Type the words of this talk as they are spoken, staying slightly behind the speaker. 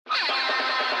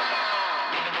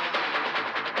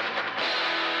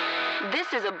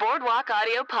This is a Boardwalk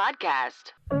Audio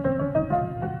podcast.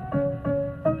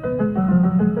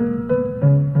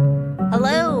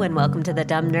 Hello, and welcome to the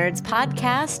Dumb Nerds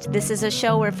Podcast. This is a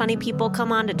show where funny people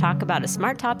come on to talk about a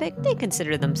smart topic they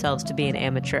consider themselves to be an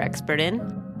amateur expert in.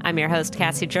 I'm your host,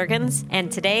 Cassie Jergens,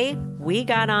 and today we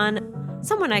got on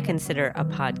someone I consider a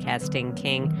podcasting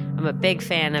king. I'm a big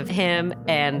fan of him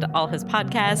and all his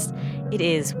podcasts. It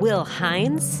is Will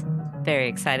Hines. Very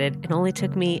excited. It only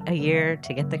took me a year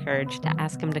to get the courage to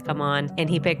ask him to come on,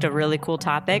 and he picked a really cool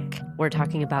topic. We're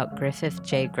talking about Griffith,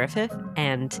 J. Griffith,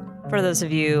 and for those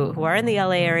of you who are in the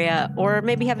LA area or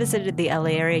maybe have visited the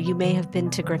LA area, you may have been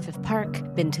to Griffith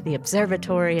Park, been to the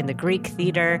observatory and the Greek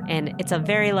theater, and it's a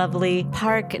very lovely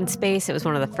park and space. It was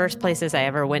one of the first places I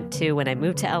ever went to when I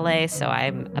moved to LA, so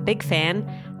I'm a big fan.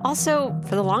 Also,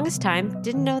 for the longest time,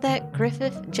 didn't know that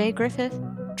Griffith, J. Griffith,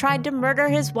 tried to murder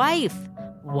his wife.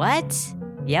 What?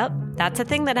 Yep, that's a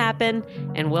thing that happened,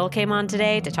 and Will came on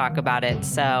today to talk about it,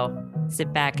 so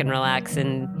sit back and relax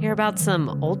and hear about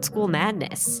some old school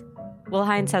madness. Will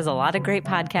Hines has a lot of great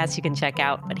podcasts you can check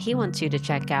out, but he wants you to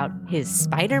check out his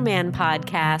Spider-Man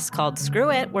podcast called Screw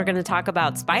It. We're going to talk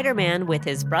about Spider-Man with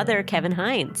his brother, Kevin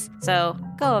Hines. So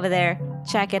go over there,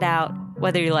 check it out.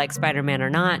 Whether you like Spider-Man or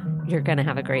not, you're going to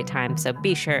have a great time, so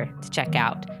be sure to check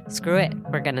out Screw It.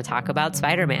 We're going to talk about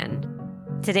Spider-Man.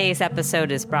 Today's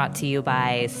episode is brought to you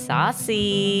by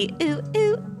Saucy. Ooh,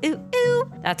 ooh, ooh,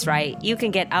 ooh. That's right. You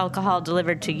can get alcohol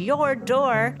delivered to your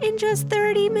door in just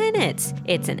 30 minutes.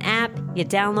 It's an app. You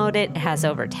download it. It has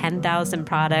over 10,000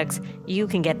 products. You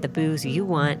can get the booze you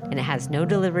want, and it has no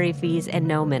delivery fees and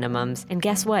no minimums. And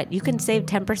guess what? You can save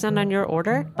 10% on your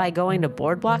order by going to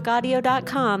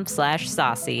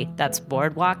boardwalkaudio.com/saucy. That's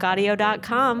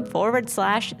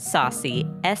boardwalkaudio.com/saucy.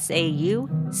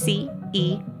 SAUCEY.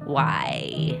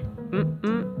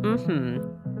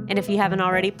 And if you haven't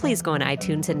already, please go on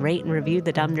iTunes and rate and review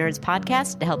the Dumb Nerds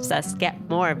podcast. It helps us get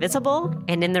more visible.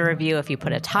 And in the review, if you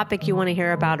put a topic you want to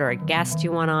hear about or a guest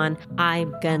you want on,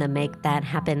 I'm gonna make that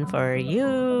happen for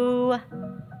you.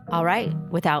 All right,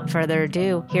 without further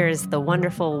ado, here's the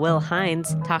wonderful Will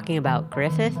Hines talking about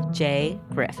Griffith, J.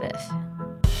 Griffith.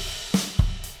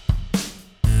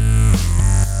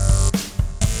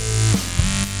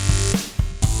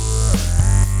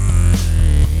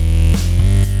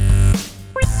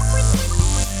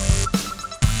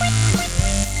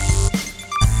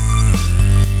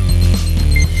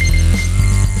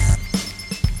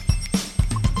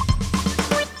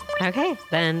 Okay,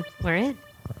 then we're in.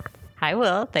 Hi,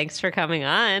 Will. Thanks for coming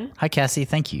on. Hi, Cassie.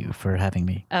 Thank you for having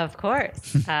me. Of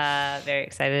course. Very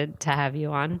excited to have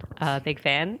you on. Big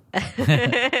fan.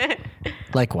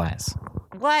 Likewise.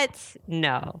 What?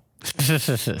 No.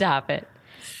 Stop it.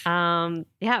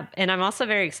 Yeah, and I'm also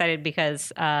very excited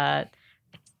because I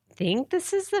think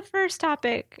this is the first time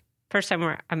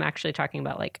where I'm actually talking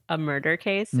about like a murder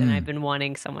case, and I've been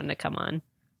wanting someone to come on.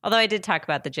 Although I did talk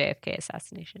about the JFK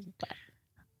assassination, but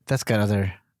that's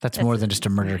more than just a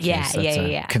murder case. Yeah, that's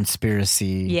a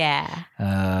conspiracy. Yeah.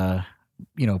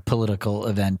 Political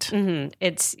event. Mm-hmm.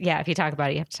 It's, if you talk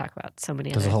about it, you have to talk about so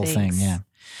many other things. There's a whole thing, yeah.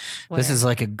 This is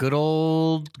like a good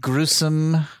old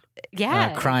gruesome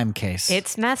crime case.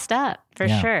 It's messed up, for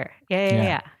sure.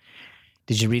 Yeah.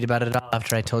 Did you read about it all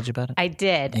after I told you about it? I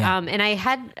did. Yeah. And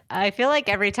I feel like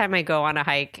every time I go on a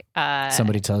hike,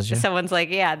 somebody tells you. Someone's like,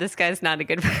 yeah, this guy's not a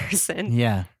good person.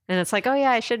 Yeah. And it's like, oh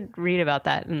yeah, I should read about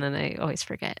that. And then I always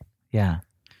forget. Yeah.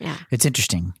 Yeah. It's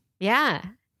interesting. Yeah.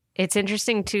 It's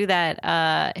interesting too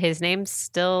that his name's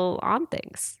still on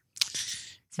things.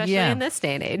 Especially in this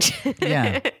day and age.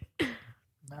 Yeah.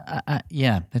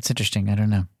 It's interesting. I don't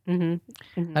know.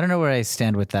 Mm-hmm. Mm-hmm. I don't know where I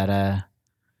stand with that.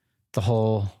 The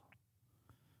whole,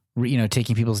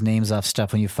 taking people's names off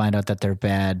stuff when you find out that they're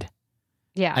bad.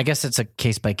 Yeah. I guess it's a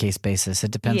case-by-case basis.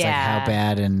 It depends like how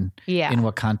bad and in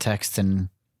what context and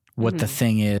what the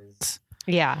thing is.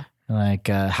 Yeah. Like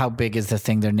how big is the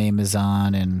thing their name is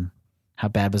on and how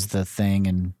bad was the thing.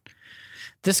 And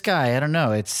this guy, I don't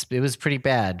know. It was pretty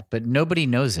bad, but nobody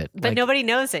knows it. But nobody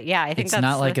knows it. Yeah, I think that's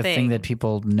not like the a thing that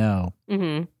people know.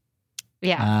 Mm-hmm.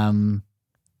 Yeah.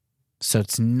 So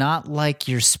it's not like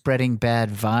you're spreading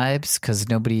bad vibes because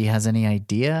nobody has any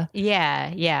idea.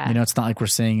 Yeah, yeah. It's not like we're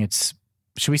saying it's...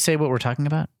 Should we say what we're talking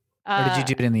about? Or did you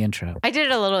do it in the intro? I did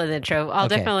it a little in the intro. I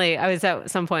was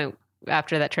at some point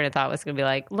after that train of thought was going to be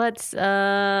like, let's talk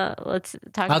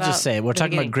about... I'll just say, we're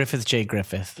talking about Griffith, J.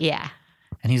 Griffith. Yeah.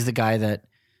 And he's the guy that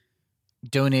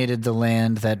donated the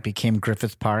land that became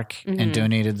Griffith Park and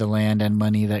donated the land and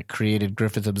money that created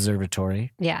Griffith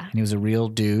Observatory. Yeah. And he was a real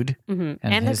dude. Mm-hmm.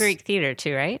 And the Greek theater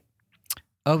too, right?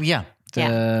 Oh, yeah.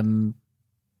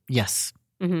 Yes.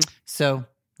 Mm-hmm. So he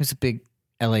was a big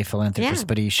LA philanthropist,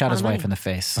 but he shot his wife in the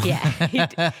face.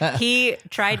 Yeah. He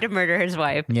tried to murder his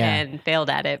wife and failed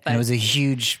at it. But and it was a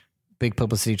huge, big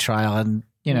publicity trial. And,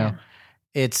 you know,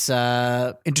 it's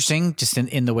interesting just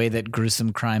in the way that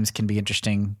gruesome crimes can be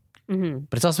interesting. Mm-hmm.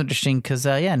 But it's also interesting because,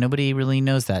 nobody really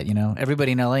knows that, you know.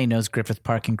 Everybody in LA knows Griffith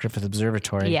Park and Griffith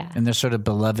Observatory. Yeah. And they're sort of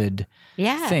beloved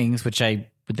things, which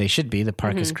they should be. The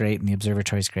park is great and the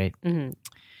observatory is great. Mm-hmm.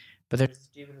 But they're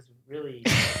really,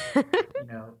 you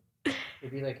know,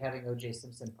 it'd be like having O.J.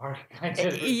 Simpson Park kind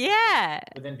of. Yeah.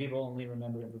 But then people only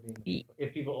remember him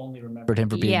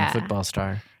for being a football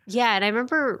star. Yeah, and I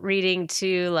remember reading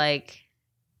too, like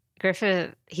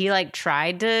Griffith, he like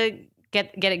tried to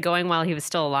get it going while he was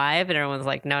still alive, and everyone's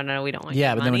like, no, we don't want your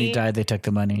money. But then when he died, they took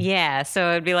the money. Yeah,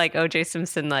 so it'd be like O.J.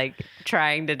 Simpson like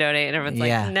trying to donate, and everyone's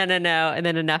like, no, and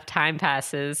then enough time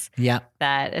passes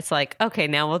that it's like, okay,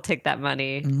 now we'll take that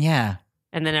money. Yeah.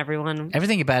 And then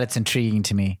everything about it's intriguing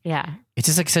to me. Yeah. It's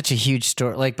just like such a huge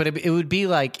story. Like, but it would be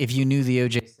like if you knew the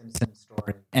O.J. Simpson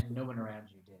story and no one around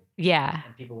you did. Yeah.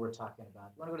 And people were talking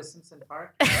about, you want to go to Simpson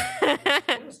Park? You know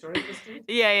a story of this dude?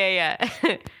 Yeah.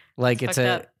 Like it's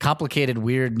a complicated,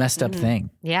 weird, messed up thing.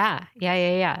 Yeah.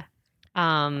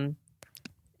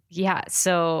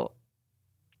 So,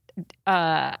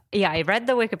 I read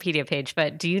the Wikipedia page,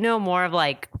 but do you know more of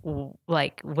like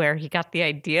where he got the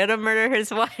idea to murder his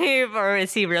wife, or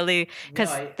is he really? Because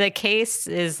the case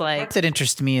is like. The part that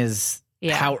interests me is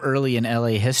how early in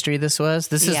LA history this was.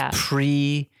 This is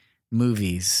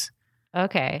pre-movies.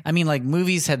 Okay. I mean, like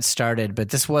movies had started, but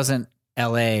this wasn't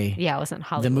LA. Yeah, it wasn't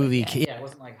Hollywood. The movie, it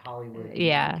wasn't like Hollywood.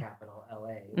 Capital LA.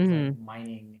 It was like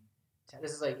mining.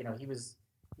 This is like, you know, he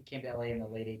came to LA in the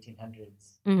late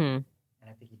 1800s, and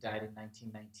I think he died in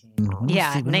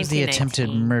 1919. When was the attempted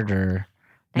murder?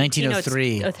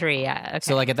 1903. 1903, yeah. Okay.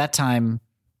 So like at that time,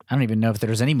 I don't even know if there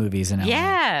was any movies in LA.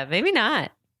 Yeah, maybe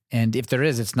not. And if there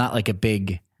is, it's not like a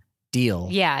big deal.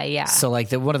 Yeah. So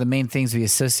like one of the main things we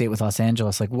associate with Los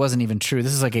Angeles like wasn't even true.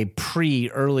 This is like a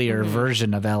earlier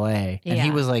version of LA. And he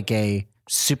was like a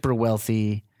super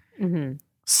wealthy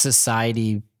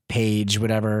society page,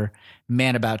 whatever,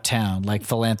 man about town, like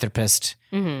philanthropist,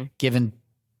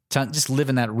 just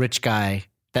living that rich guy,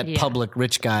 public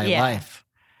rich guy life,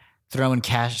 throwing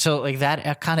cash. So like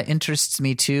that kind of interests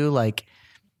me too. Like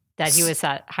that he was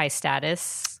that high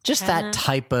status. Just that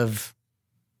type of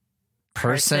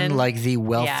person, like the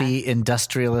wealthy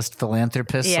industrialist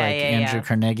philanthropist, Andrew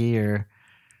Carnegie or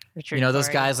Richard those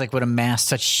guys like would amass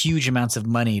such huge amounts of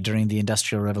money during the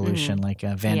Industrial Revolution, like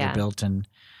Vanderbilt and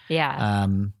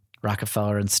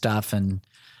Rockefeller and stuff. And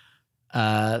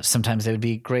sometimes they would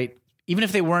be great, even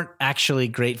if they weren't actually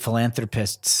great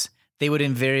philanthropists. They would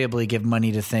invariably give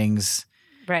money to things,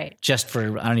 right? Just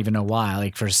for I don't even know why,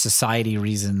 like for society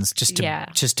reasons, just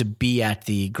to be at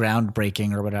the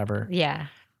groundbreaking or whatever. Yeah.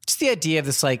 Just the idea of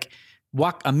this, like,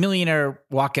 a millionaire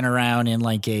walking around in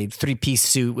like a 3-piece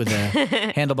suit with a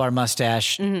handlebar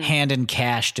mustache, handing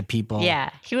cash to people.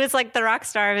 Yeah, he was like the rock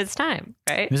star of his time,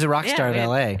 right? He was a rock star of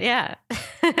LA. Yeah,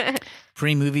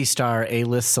 pre-movie star,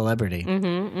 A-list celebrity.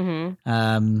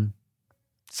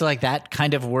 So like that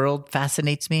kind of world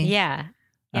fascinates me. Yeah.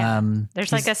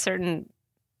 There's like a certain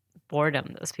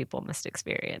boredom those people must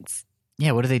experience.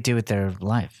 Yeah, what do they do with their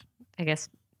life? I guess.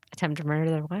 Attempt to murder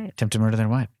their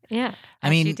wife. Yeah. I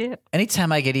mean,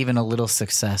 anytime I get even a little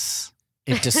success,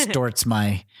 it distorts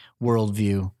my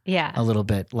worldview a little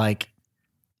bit. Like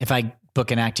if I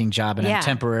book an acting job and I'm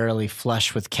temporarily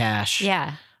flush with cash,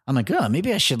 I'm like, oh,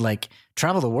 maybe I should like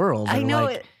travel the world. I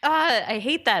know. I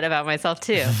hate that about myself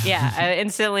too. Yeah. I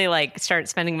instantly like start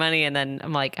spending money and then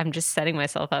I'm like, I'm just setting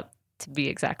myself up to be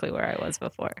exactly where I was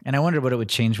before. And I wonder what it would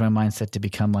change my mindset to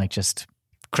become like just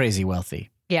crazy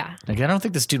wealthy. Yeah. Like, I don't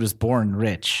think this dude was born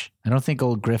rich. I don't think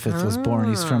old Griffith was born.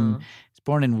 He's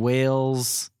born in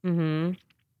Wales. Mm-hmm.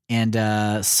 And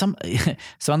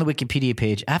so on the Wikipedia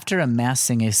page, after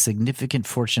amassing a significant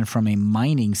fortune from a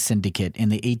mining syndicate in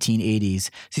the 1880s, so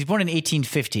he's born in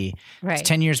 1850. Right. It's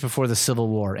 10 years before the Civil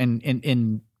War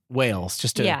in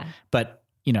Wales. But,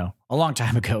 you know, a long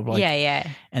time ago. Like,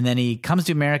 and then he comes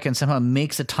to America and somehow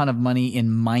makes a ton of money in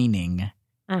mining.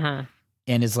 Uh-huh.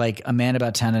 And is like a man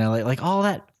about town in LA, like all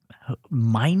that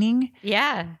mining.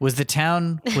 Yeah. Was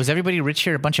everybody rich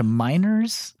here? A bunch of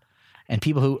miners and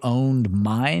people who owned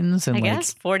mines and I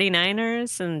guess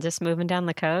 49ers and just moving down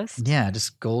the coast. Yeah.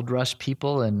 Just gold rush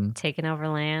people and taking over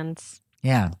lands.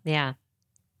 Yeah. Yeah.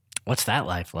 What's that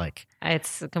life like?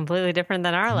 It's completely different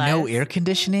than our lives. No air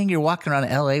conditioning? You're walking around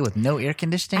LA with no air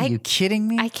conditioning? Are you kidding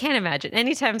me? I can't imagine.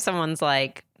 Anytime someone's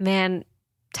like, man,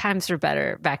 times were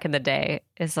better back in the day.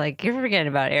 It's like, you're forgetting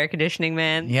about air conditioning,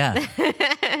 man. Yeah.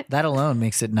 That alone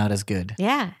makes it not as good.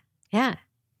 Yeah. Yeah.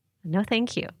 No,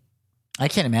 thank you. I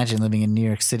can't imagine living in New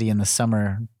York City in the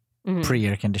summer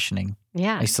pre-air conditioning.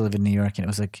 Yeah. I used to live in New York and it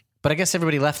was like, but I guess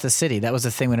everybody left the city. That was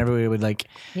the thing when everybody would like,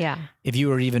 if you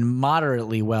were even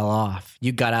moderately well off,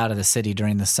 you got out of the city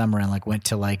during the summer and like went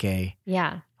to like a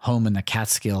home in the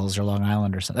Catskills or Long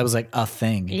Island or something. That was like a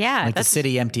thing. Yeah. Like the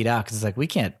city emptied out because it's like, we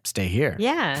can't stay here.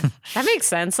 Yeah. That makes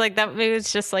sense. Like that maybe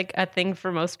it's just like a thing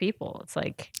for most people. It's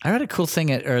like. I read a cool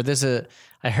thing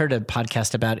I heard a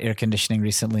podcast about air conditioning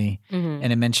recently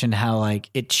and it mentioned how like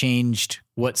it changed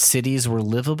what cities were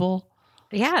livable.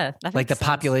 Yeah. Like the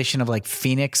population of like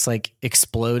Phoenix like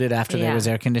exploded after there was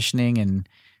air conditioning and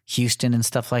Houston and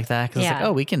stuff like that. Cause it's like,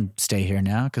 oh, we can stay here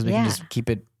now because we can just keep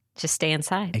it. Just stay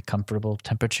inside. A comfortable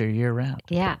temperature year round.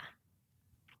 Yeah.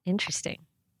 Interesting.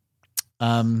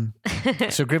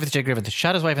 So Griffith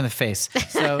shot his wife in the face.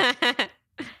 So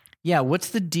yeah, what's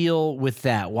the deal with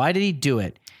that? Why did he do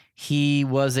it? He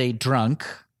was a drunk.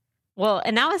 Well,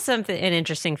 and that was an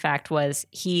interesting fact was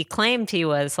he claimed he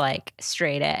was like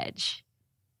straight edge.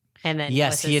 And then he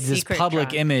had this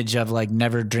public image of like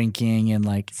never drinking and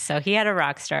like. So he had a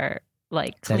rock star,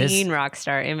 like clean rock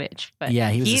star image. But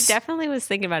he definitely was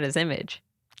thinking about his image.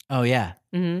 Oh yeah.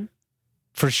 Mm-hmm.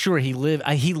 For sure. He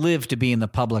lived to be in the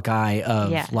public eye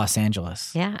of Los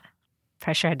Angeles. Yeah.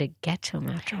 Pressure had to get to him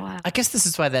after a while. I guess this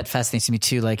is why that fascinates me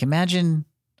too. Like imagine,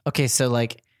 okay, so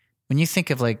like when you think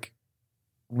of like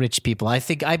rich people, I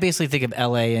basically think of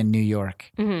LA and New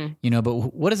York, you know,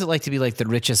 but what is it like to be like the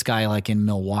richest guy like in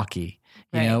Milwaukee,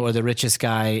 you know, or the richest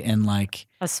guy in like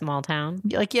a small town?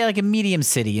 Like, like a medium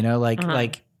city, you know,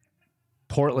 like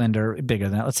Portland or bigger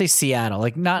than that. Let's say Seattle,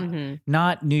 like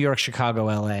not New York, Chicago,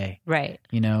 LA, right?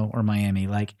 You know, or Miami,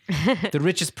 like the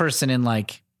richest person in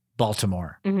like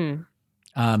Baltimore.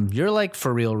 You're like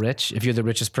for real rich. If you're the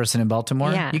richest person in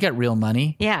Baltimore, you got real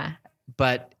money. Yeah.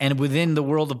 And within the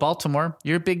world of Baltimore,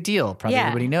 you're a big deal. Probably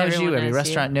everybody knows you. Every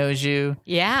restaurant knows you.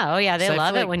 Yeah. Oh yeah. They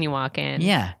love it when you walk in.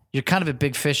 Yeah. You're kind of a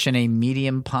big fish in a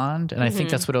medium pond. And I think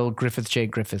that's what old Griffith J.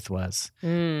 Griffith was.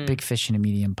 Big fish in a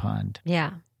medium pond.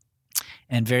 Yeah.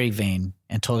 And very vain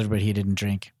and told everybody he didn't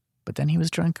drink. But then he was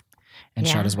drunk and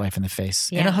shot his wife in the face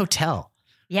in a hotel.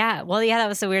 Yeah. Well, yeah, that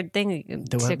was a weird thing.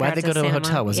 Why'd they go to a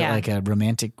hotel? Was it like a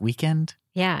romantic weekend?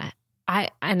 Yeah. I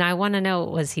want to know,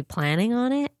 was he planning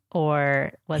on it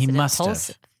or was it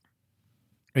impulsive?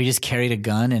 Or he just carried a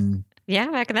gun and... Yeah,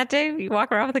 back in that day, you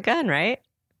walk around with a gun, right?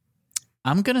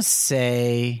 I'm going to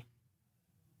say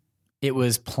it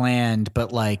was planned,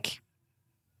 but like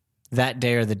that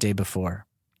day or the day before.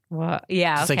 Well,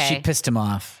 yeah, it's like she pissed him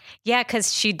off. Yeah,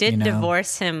 because she did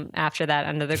divorce him after that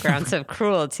under the grounds of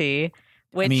cruelty,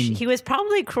 which he was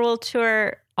probably cruel to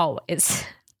her always.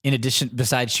 In addition,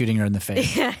 besides shooting her in the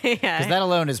face. Yeah. Because that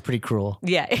alone is pretty cruel.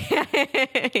 Yeah.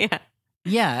 Yeah.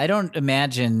 Yeah, I don't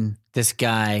imagine this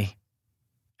guy.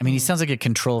 I mean, he sounds like a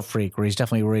control freak where he's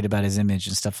definitely worried about his image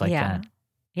and stuff like that.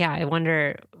 Yeah, I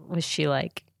wonder, was she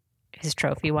like his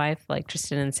trophy wife, like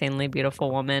just an insanely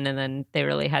beautiful woman, and then they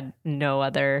really had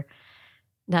nothing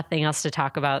else to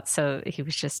talk about, so he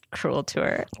was just cruel to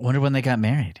her. I wonder when they got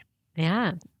married.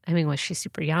 Yeah. I mean, was she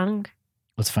super young?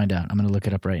 Let's find out. I'm going to look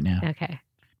it up right now. Okay.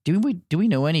 Do we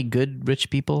know any good rich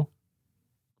people?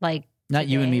 Like not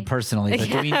today? You and me personally, but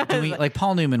do we like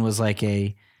Paul Newman was like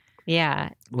a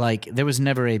like there was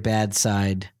never a bad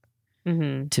side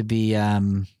to be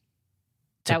to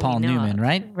Paul Newman,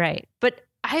 right? Right. But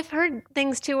I've heard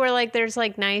things too where like there's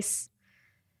like nice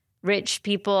rich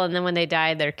people and then when they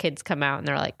die their kids come out and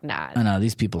they're like, nah. Oh no,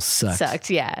 these people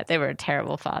sucked. Yeah. They were a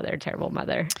terrible father, terrible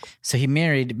mother. So he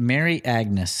married Mary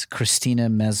Agnes Christina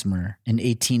Mesmer in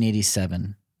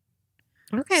 1887.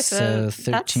 Okay, so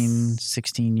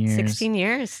 16 years. 16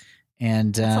 years.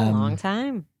 And that's a long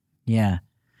time. Yeah.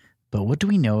 But what do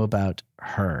we know about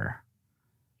her?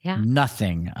 Yeah.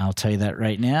 Nothing. I'll tell you that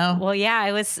right now. Well,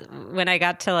 yeah, when I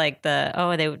got to like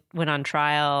they went on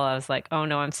trial, I was like, oh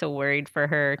no, I'm so worried for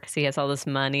her because he has all this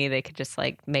money. They could just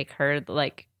like make her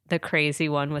like the crazy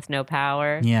one with no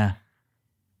power. Yeah.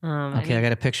 Okay, I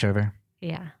got a picture of her.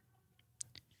 Yeah.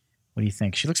 What do you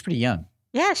think? She looks pretty young.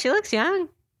 Yeah, she looks young.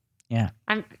 Yeah.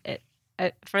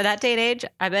 For that day and age,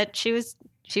 I bet she was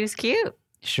cute.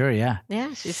 Sure, yeah.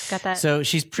 Yeah, she's got that. So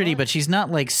she's pretty, but she's not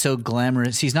like so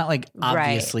glamorous. She's not like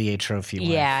obviously a trophy wife.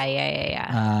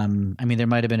 Yeah. I mean, there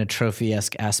might have been a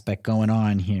trophy-esque aspect going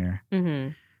on here.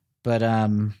 Mm-hmm. But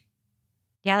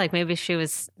yeah, like maybe she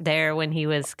was there when he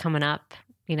was coming up,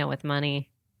 with money.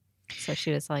 So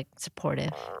she was like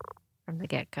supportive from the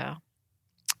get-go.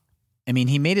 I mean,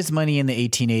 he made his money in the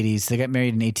 1880s. They got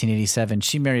married in 1887.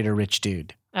 She married a rich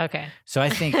dude. Okay. So I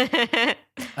think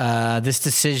this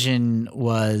decision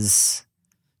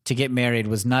to get married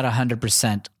was not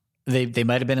 100% they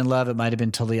might have been in love. It might have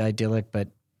been totally idyllic, but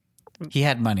he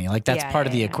had money. Like that's part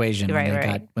of the equation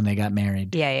when they got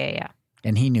married. Yeah.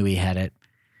 And he knew he had it.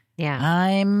 Yeah.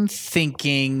 I'm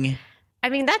thinking. I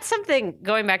mean, that's something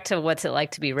going back to what's it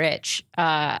like to be rich.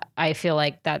 I feel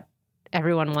like that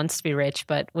everyone wants to be rich,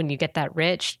 but when you get that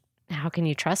rich, how can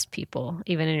you trust people,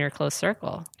 even in your close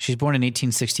circle? She's born in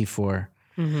 1864.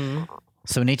 Mm-hmm.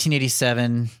 So in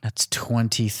 1887, that's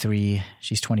 23.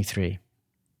 She's 23.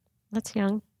 That's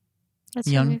young. That's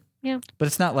young. Yeah. But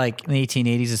it's not like in the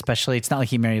 1880s, especially, it's not like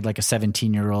he married like a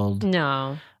 17-year-old.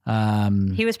 No.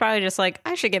 He was probably just like,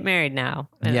 I should get married now.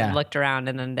 And then looked around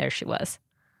and then there she was.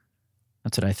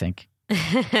 That's what I think.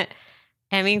 I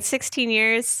mean, 16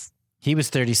 years. He was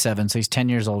 37, so he's 10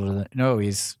 years older than... No,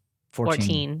 he's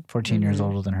 14 years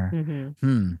older than her.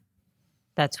 Mm-hmm.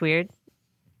 That's weird.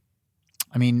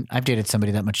 I mean, I've dated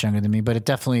somebody that much younger than me, but it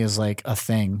definitely is like a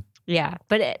thing. Yeah,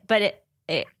 but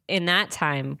it in that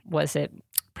time, was it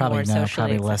probably more no,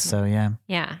 probably less so, yeah.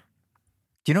 Yeah.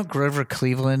 Do you know Grover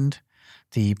Cleveland,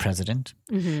 the president,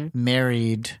 got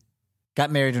married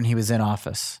when he was in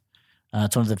office?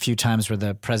 It's one of the few times where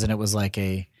the president was like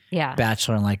a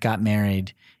bachelor and like got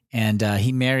married. And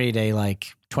he married a like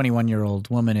 21-year-old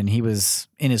woman and he was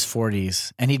in his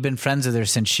 40s. And he'd been friends with her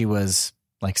since she was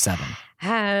like 7.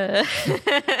 Like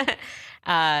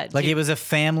it was a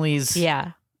family's...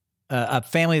 a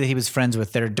family that he was friends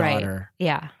with, their daughter.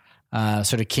 Right. Yeah.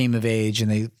 Sort of came of age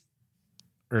and they...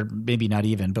 Or maybe not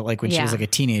even, but like when she was like a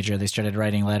teenager, they started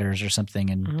writing letters or something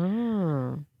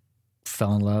and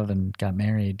fell in love and got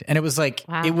married. And it was like,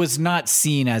 it was not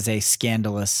seen as a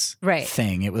scandalous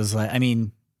thing. It was like, I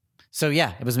mean, so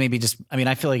yeah, it was maybe just, I mean,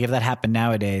 I feel like if that happened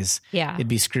nowadays, it'd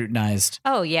be scrutinized.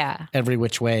 Oh yeah. Every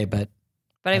which way, but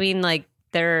I mean, like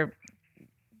there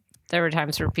were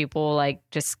times where people like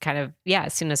just kind of,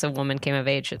 as soon as a woman came of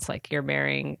age, it's like you're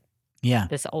marrying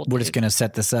this old We're dude. Just going to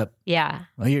set this up. Yeah.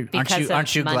 Well,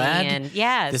 aren't you glad? And,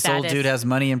 this old dude has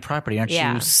money and property. Aren't you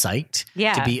psyched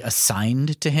to be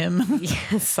assigned to him?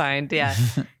 Assigned. Yeah.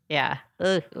 Yeah.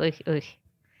 Ugh.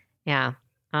 Yeah.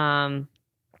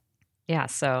 Yeah.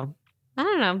 So I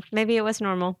don't know. Maybe it was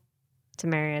normal to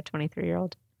marry a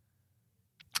 23-year-old.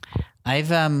 I've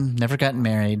never gotten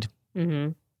married.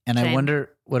 Mm-hmm. And I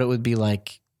wonder what it would be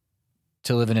like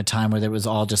to live in a time where it was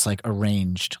all just like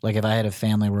arranged. Like if I had a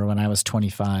family where when I was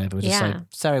 25, it was just like,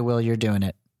 sorry, Will, you're doing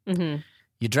it. Mm-hmm.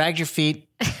 You dragged your feet.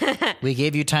 We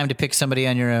gave you time to pick somebody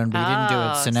on your own, but you didn't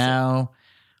do it. So now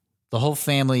the whole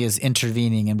family is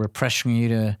intervening and we're pressuring you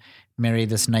to marry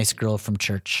this nice girl from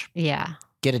church. Yeah.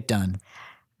 Get it done.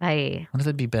 I wonder if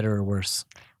it'd be better or worse.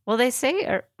 Well, they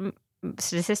say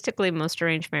statistically most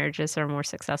arranged marriages are more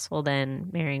successful than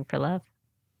marrying for love.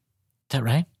 Is that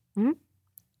right? Mm-hmm.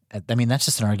 I mean, that's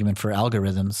just an argument for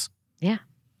algorithms. Yeah.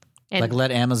 And like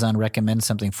let Amazon recommend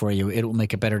something for you. It will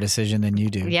make a better decision than you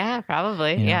do. Yeah,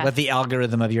 probably. You know, let the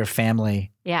algorithm of your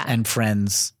family and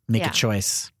friends make a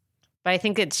choice. But I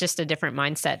think it's just a different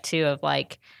mindset too of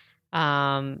like,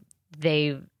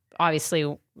 they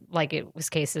obviously like it was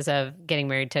cases of getting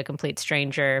married to a complete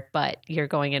stranger, but you're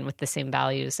going in with the same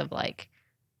values of like,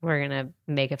 we're going to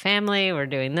make a family. We're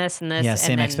doing this and this. Yeah,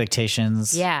 same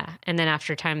expectations. Yeah. And then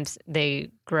after times, they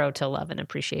grow to love and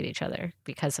appreciate each other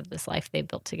because of this life they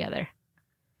built together.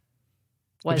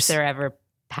 Was there ever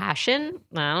passion?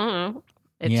 I don't know.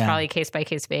 It's probably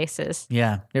case-by-case basis.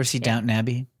 Yeah. You ever see Downton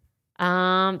Abbey?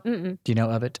 Do you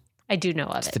know of it? I do know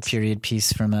of it's the period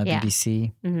piece from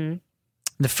BBC. Mm-hmm.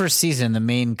 The first season, the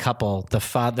main couple,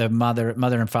 the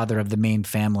mother and father of the main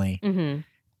family,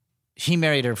 he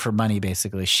married her for money,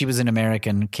 basically. She was an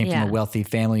American, came from a wealthy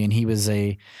family, and he was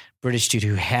a British dude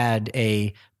who had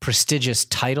a prestigious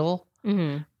title.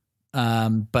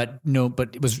 Mm-hmm. But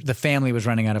the family was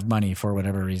running out of money for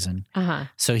whatever reason. Uh-huh.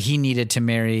 So he needed to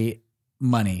marry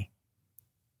money.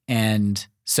 And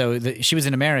so she was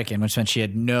an American, which meant she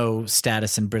had no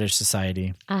status in British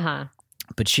society. Uh-huh.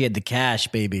 But she had the cash,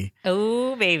 baby.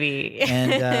 Oh, baby.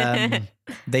 And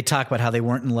they talk about how they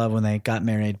weren't in love when they got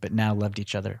married, but now loved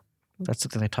each other. That's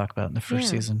something they talk about in the first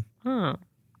season. Oh,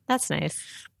 that's nice.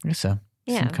 I guess so.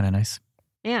 Yeah. Kind of nice.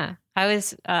 Yeah.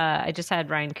 I just had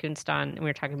Ryan Kunst on and we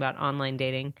were talking about online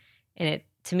dating. And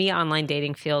to me, online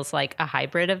dating feels like a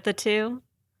hybrid of the two.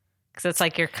 Because it's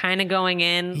like you're kind of going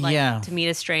in to meet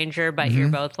a stranger, but you're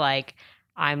both like,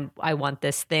 I want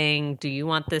this thing. Do you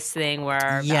want this thing? Where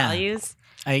are our values?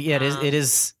 It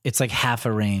is. It's like half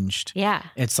arranged. Yeah.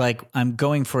 It's like I'm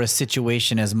going for a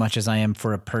situation as much as I am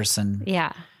for a person.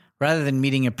 Yeah. Rather than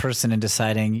meeting a person and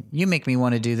deciding, you make me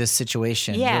want to do this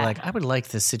situation. Yeah. You're like, I would like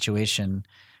this situation.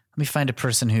 Let me find a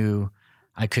person who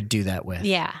I could do that with.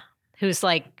 Yeah. Who's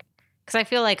like, because I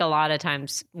feel like a lot of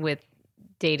times with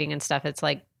dating and stuff, it's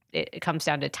like it comes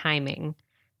down to timing.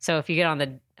 So if you get on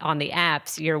the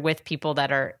apps, you're with people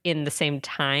that are in the same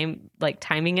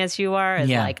timing as you are. As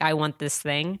like, I want this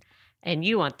thing and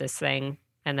you want this thing.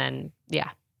 And then,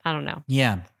 I don't know.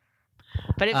 Yeah.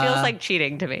 But it feels like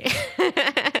cheating to me.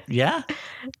 Yeah?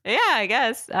 Yeah, I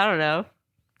guess. I don't know.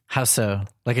 How so?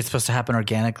 Like it's supposed to happen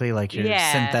organically? Like you're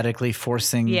synthetically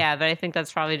forcing? Yeah, but I think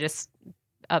that's probably just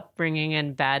upbringing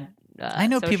and bad I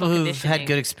know people who've had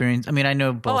good experience. I mean, I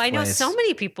know both I know ways. so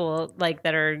many people like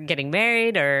that are getting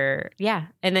married or,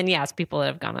 And then, it's people that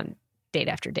have gone on date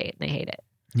after date and they hate it.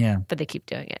 Yeah. But they keep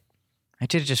doing it. I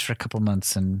did it just for a couple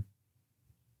months and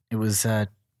it was, I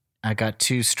got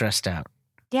too stressed out.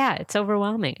 Yeah, it's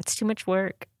overwhelming. It's too much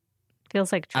work.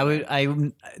 Feels like I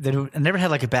never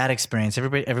had like a bad experience.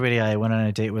 Everybody I went on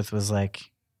a date with was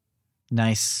like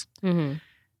nice,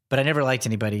 but I never liked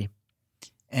anybody.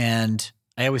 And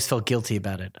I always felt guilty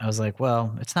about it. I was like,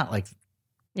 well, it's not like,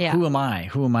 who am I?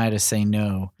 Who am I to say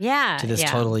no to this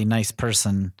totally nice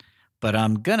person? But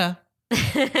I'm gonna.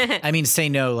 I mean, say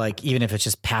no, like even if it's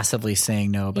just passively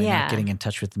saying no, but not getting in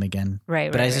touch with them again.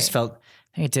 Right. But I just felt,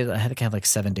 I think I had like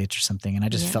 7 dates or something, and I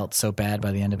just felt so bad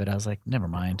by the end of it. I was like, never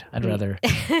mind. I'd rather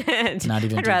not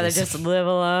even. I'd rather just live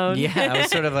alone. Yeah, I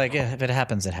was sort of like, if it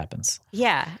happens, it happens.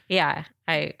 Yeah.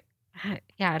 I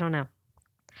don't know.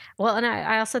 Well, and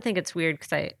I also think it's weird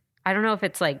because I don't know if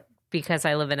it's like because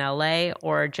I live in LA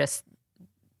or just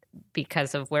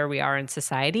because of where we are in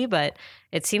society, but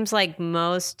it seems like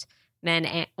most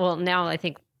men, now I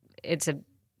think it's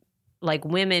like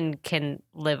women can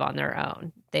live on their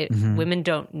own. Women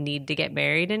don't need to get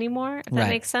married anymore, if that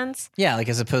makes sense. Yeah, like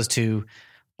as opposed to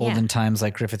olden times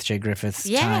like Griffith times.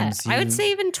 Yeah, I would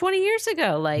say even 20 years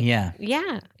ago. Like,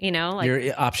 you know, like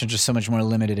your options are so much more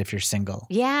limited if you're single.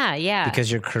 Yeah.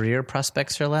 Because your career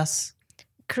prospects are less.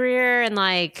 Career and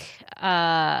like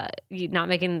you not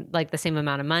making like the same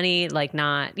amount of money, like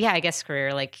I guess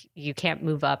career, like you can't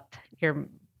move up. You're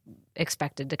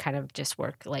expected to kind of just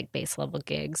work like base level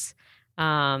gigs.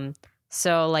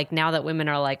 So like now that women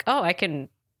are like, oh, I can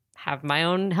have my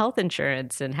own health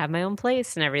insurance and have my own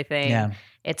place and everything. Yeah.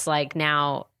 It's like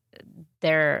now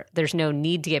there's no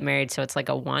need to get married. So it's like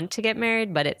a want to get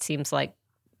married, but it seems like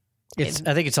I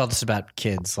think it's all just about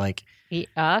kids. Like,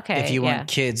 if you want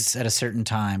kids at a certain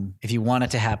time, if you want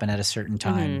it to happen at a certain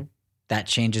time, that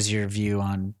changes your view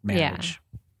on marriage.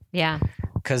 Yeah.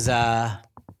 Because, I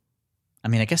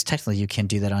mean, I guess technically you can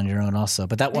do that on your own also,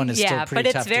 but that one is still pretty tough.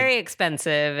 Yeah, but it's very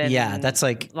expensive. And that's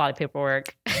like a lot of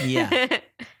paperwork. Yeah.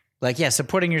 Like,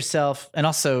 supporting yourself. And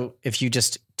also if you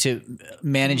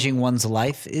managing one's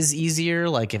life is easier.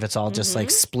 Like if it's all just like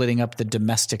splitting up the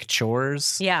domestic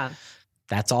chores. Yeah.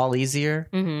 That's all easier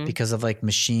because of like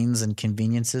machines and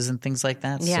conveniences and things like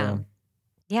that. Yeah. So,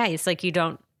 yeah. It's like you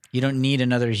don't need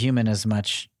another human as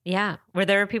much. Yeah. Were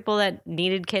there people that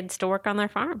needed kids to work on their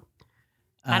farm?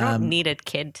 I don't need a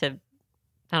kid to,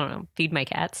 I don't know, feed my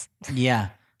cats. Yeah.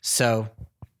 So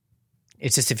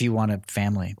it's just if you want a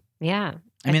family. Yeah.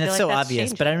 I mean, it's so obvious,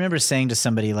 changed. But I remember saying to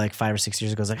somebody like 5 or 6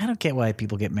 years ago, I was like, I don't get why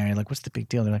people get married. Like, what's the big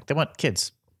deal? They're like, they want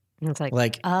kids. And it's like,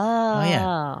 oh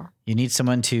yeah. You need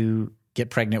someone to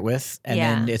get pregnant with. And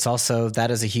then it's also,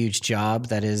 that is a huge job.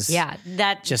 That is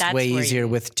that's way easier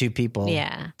with two people.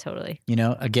 Yeah, totally. You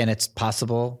know, again, it's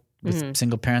possible with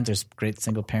single parents. There's great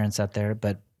single parents out there,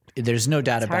 but there's no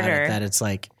doubt about it that it's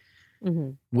like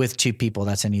with two people,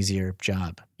 that's an easier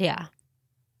job. Yeah.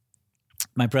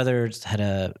 My brother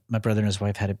and his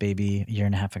wife had a baby a year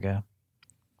and a half ago.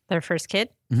 Their first kid?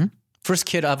 Mm-hmm. First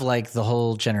kid of like the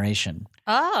whole generation.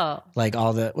 Oh. Like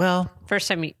first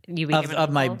time you became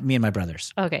of me and my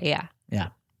brothers. Okay, yeah. Yeah.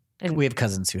 And we have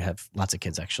cousins who have lots of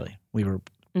kids actually.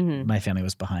 My family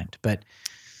was behind. But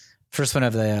first one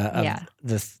of I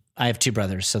have two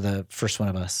brothers, so the first one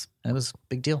of us. It was a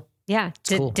big deal. Yeah.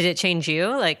 Did it change you?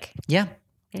 Like Yeah.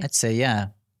 I'd say yeah.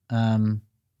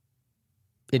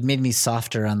 It made me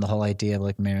softer on the whole idea of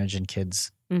like marriage and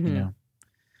kids, you know.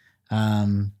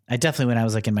 I definitely, when I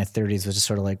was like in my 30s, was just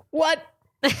sort of like, what?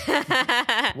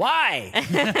 Why?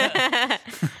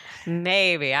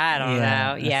 Maybe. I don't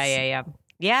know. Yeah.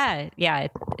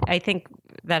 I think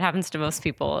that happens to most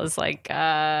people is like,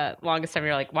 longest time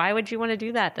you're like, why would you want to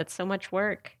do that? That's so much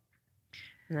work.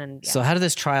 And then, So how did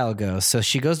this trial go? So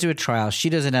she goes to a trial. She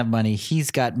doesn't have money.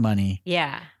 He's got money.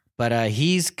 Yeah. But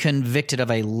he's convicted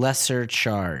of a lesser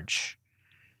charge.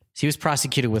 So he was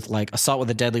prosecuted with like assault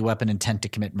with a deadly weapon, intent to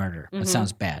commit murder. That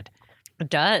sounds bad. It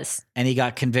does. And he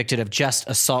got convicted of just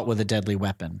assault with a deadly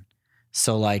weapon.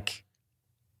 So like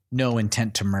no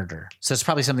intent to murder. So it's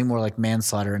probably something more like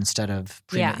manslaughter instead of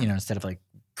instead of like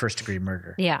first degree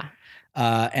murder. Yeah.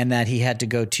 and that he had to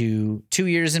go to 2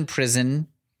 years in prison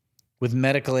with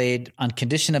medical aid on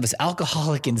condition of his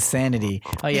alcoholic insanity.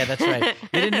 Oh, yeah, that's right.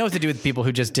 They didn't know what to do with people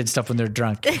who just did stuff when they're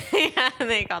drunk. Yeah,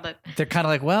 they called it. They're kind of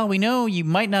like, well, we know you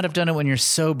might not have done it when you're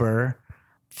sober.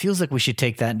 Feels like we should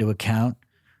take that into account.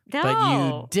 No. But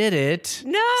you did it.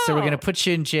 No. So we're going to put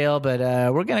you in jail, but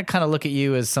we're going to kind of look at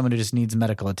you as someone who just needs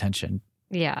medical attention.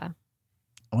 Yeah.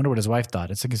 I wonder what his wife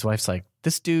thought. It's like his wife's like,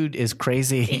 this dude is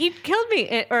crazy. He killed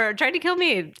me or tried to kill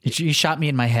me. He shot me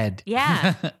in my head.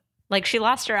 Yeah. Like she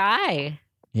lost her eye.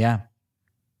 Yeah.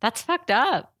 That's fucked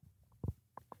up.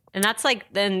 And that's like,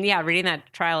 then, yeah, reading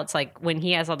that trial, it's like when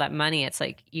he has all that money, it's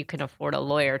like you can afford a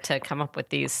lawyer to come up with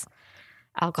these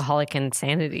alcoholic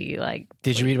insanity. Like,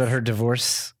 did you read about her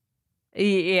divorce?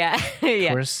 Yeah. Yeah.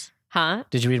 Course? Huh?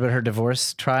 Did you read about her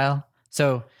divorce trial?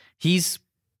 So he's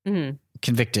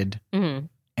convicted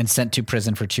and sent to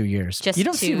prison for 2 years. Just you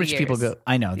don't see rich people go.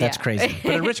 I know, that's crazy.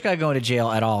 But a rich guy going to jail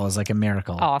at all is like a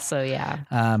miracle. Also, yeah.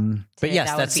 But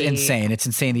yes, that's insane. It's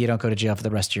insane that you don't go to jail for the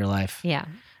rest of your life. Yeah.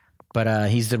 But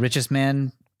he's the richest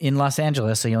man in Los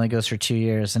Angeles, so he only goes for 2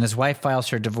 years. And his wife files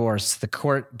her divorce. The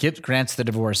court grants the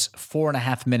divorce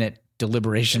 4.5 minute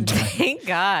deliberation time. Thank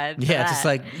God. Yeah, it's just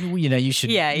like, you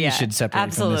should separate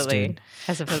absolutely. from this dude.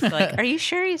 As opposed to like, are you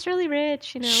sure he's really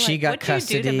rich? She got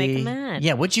custody. What'd you do to make him mad?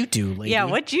 Yeah, what'd you do, lady? Yeah,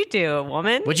 what'd you do,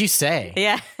 woman? What'd you say?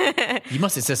 Yeah. You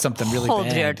must have said something really Hold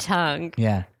bad. your tongue.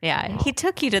 Yeah. Yeah. He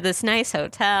took you to this nice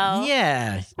hotel.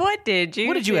 Yeah. What did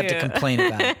you do? Have to complain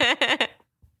about?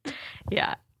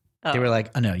 Yeah. They were like,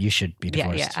 oh, no, you should be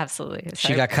divorced. Yeah, absolutely.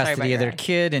 She got custody of their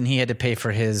kid, and he had to pay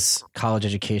for his college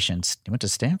education. He went to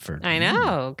Stanford. I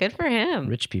know. Good for him.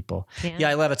 Rich people. Yeah,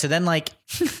 I love it. So then,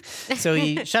 so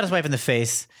he shot his wife in the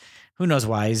face. Who knows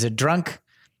why? He's a drunk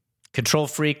control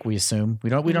freak, we assume. We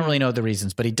don't really know the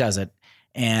reasons, but he does it.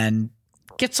 And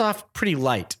gets off pretty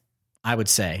light, I would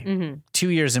say. 2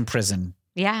 years in prison.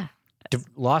 Yeah.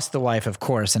 Lost the wife, of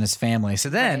course, and his family. So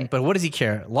then, but what does he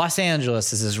care? Los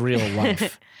Angeles is his real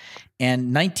life.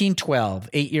 And 1912,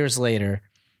 8 years later,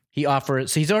 he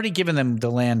offers. So he's already given them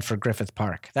the land for Griffith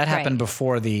Park. That happened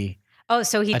before the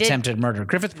attempted murder.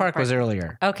 Griffith Park was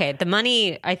earlier. Okay, the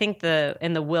money. I think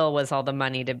in the will was all the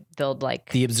money to build like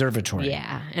the observatory.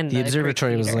 Yeah, and the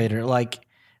observatory was later, like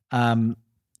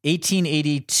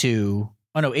 1882.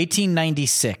 Oh no,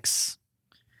 1896.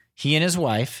 He and his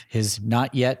wife, his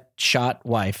not yet shot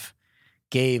wife,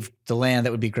 gave the land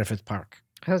that would be Griffith Park.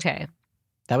 Okay.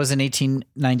 That was in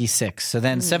 1896. So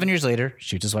then 7 years later,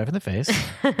 shoots his wife in the face,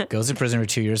 goes to prison for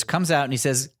 2 years, comes out and he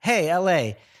says, hey,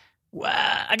 LA,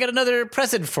 I got another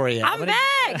present for you. I'm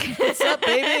back. What's up,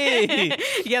 baby?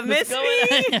 You miss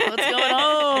me? What's going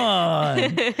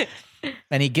on?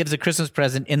 And he gives a Christmas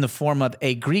present in the form of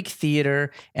a Greek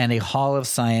theater and a hall of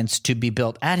science to be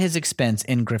built at his expense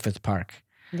in Griffith Park.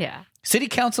 Yeah. City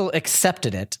Council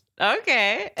accepted it.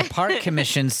 Okay. The Park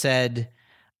Commission said,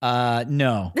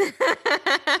 no.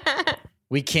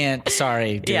 We can't.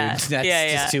 Sorry, dude. That's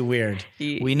just too weird.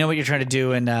 We know what you're trying to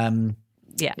do, and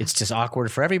it's just awkward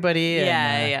for everybody.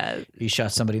 And, he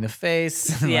shot somebody in the face.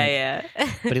 But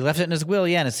he left it in his will.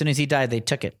 Yeah, and as soon as he died, they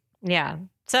took it. Yeah.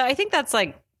 So I think that's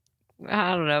like,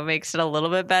 I don't know, makes it a little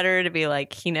bit better to be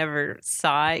like he never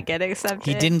saw it get accepted.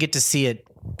 He didn't get to see it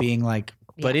being like.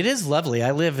 But it is lovely.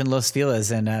 I live in Los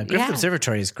Feliz, and Griffith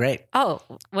Observatory is great. Oh,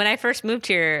 when I first moved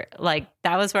here, like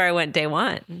that was where I went day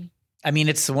one. I mean,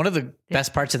 it's one of the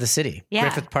best parts of the city. Yeah.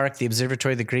 Griffith Park, the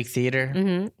observatory, the Greek theater.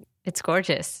 Mm-hmm. It's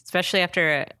gorgeous, especially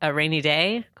after a rainy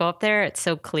day. Go up there. It's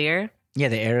so clear. Yeah,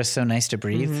 the air is so nice to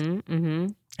breathe. Mm-hmm, mm-hmm.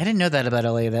 I didn't know that about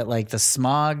LA, that like the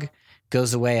smog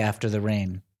goes away after the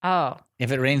rain. Oh.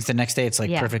 If it rains the next day, it's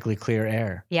like perfectly clear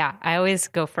air. Yeah, I always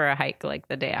go for a hike like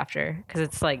the day after because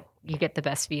it's like you get the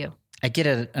best view. I get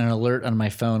an alert on my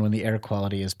phone when the air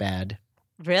quality is bad.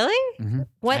 Really? Mm-hmm.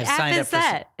 What app is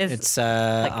that? It's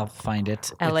I'll find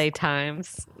it. LA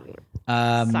Times.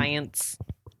 Science.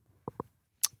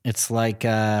 It's like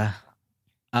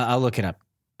I'll look it up.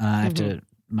 I have to.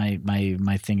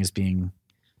 My thing is being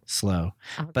slow,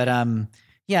 but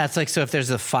it's like, so if there's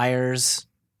the fires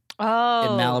in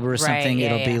Malibu or something,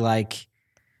 it'll be like.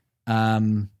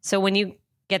 So when you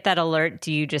get that alert,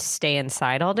 do you just stay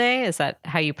inside all day? Is that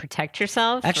how you protect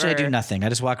yourself? Actually, I do nothing. I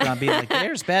just walk around being like, the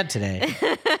air's bad today.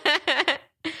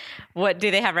 What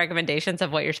do they have recommendations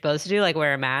of what you're supposed to do? Like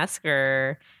wear a mask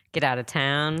or get out of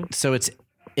town? So it's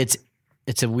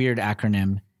a weird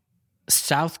acronym.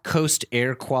 South Coast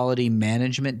Air Quality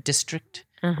Management District,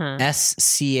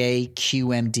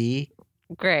 SCAQMD.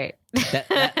 Great.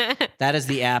 That is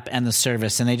the app and the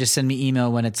service, and they just send me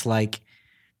email when it's like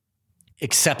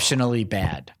exceptionally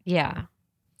bad. Yeah.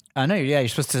 No, you're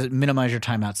supposed to minimize your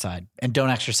time outside and don't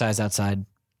exercise outside.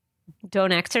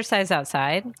 Don't exercise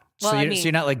outside? Well, so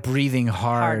you're not like breathing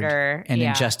harder and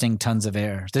ingesting tons of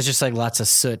air. There's just like lots of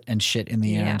soot and shit in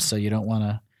the air, and so you don't want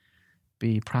to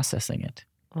be processing it.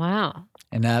 Wow.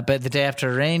 And but the day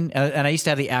after rain, and I used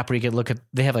to have the app where you could look at.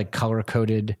 They have like color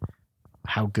coded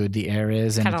how good the air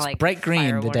is, and it's like bright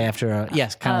green the day after.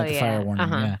 Yes, kind of like the fire warning.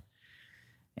 Yeah.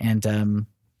 And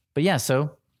but yeah,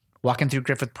 so walking through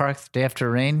Griffith Park the day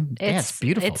after rain, it's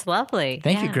beautiful. It's lovely.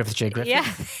 Thank you, Griffith J. Griffith. Yeah,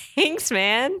 thanks,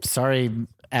 man. Sorry,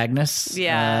 Agnes.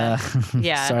 Yeah.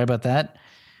 Yeah. Sorry about that.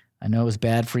 I know it was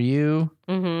bad for you.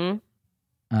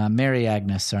 Mm-hmm. Mary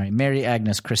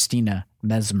Agnes Christina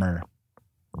Mesmer.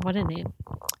 What a name.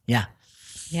 Yeah.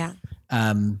 Yeah.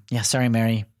 Yeah, sorry,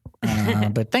 Mary.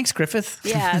 But thanks, Griffith.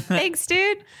 Yeah, thanks,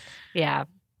 dude. Yeah.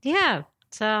 Yeah.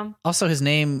 So also his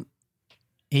name,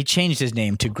 he changed his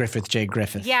name to Griffith J.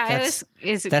 Griffith. Yeah,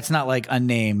 that's not like a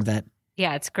name that.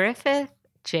 Yeah, it's Griffith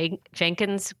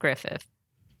Jenkins Griffith.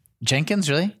 Jenkins,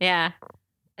 really? Yeah.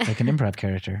 Like an improv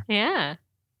character. Yeah.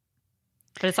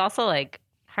 But it's also like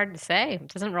hard to say. It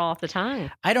doesn't roll off the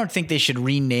tongue. I don't think they should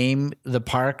rename the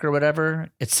park or whatever.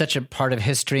 It's such a part of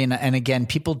history. And again,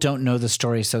 people don't know the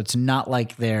story, so it's not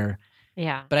like they're.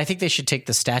 Yeah. But I think they should take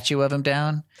the statue of him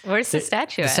down. Where's the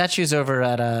statue? The statue's over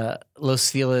at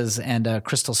Los Feliz and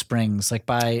Crystal Springs. Like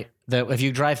if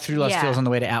you drive through Los Feliz on the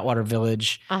way to Atwater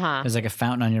Village, there's like a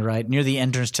fountain on your right near the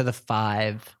entrance to the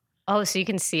 5. Oh, so you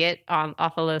can see it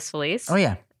off of Los Feliz? Oh,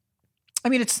 yeah. I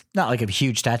mean, it's not like a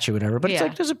huge statue or whatever, but it's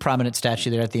like there's a prominent statue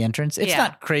there at the entrance. It's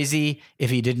not crazy if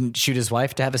he didn't shoot his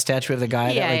wife to have a statue of the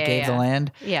guy that gave the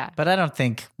land. Yeah. But I don't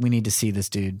think we need to see this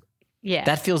dude. Yeah.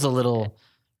 That feels a little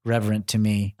reverent to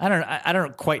me. I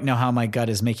don't quite know how my gut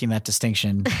is making that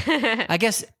distinction. I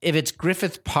guess if it's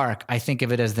Griffith Park, I think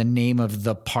of it as the name of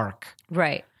the park.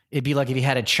 Right. It'd be like if he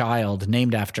had a child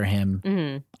named after him.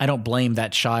 Mm-hmm. I don't blame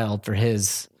that child for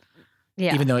his,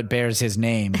 even though it bears his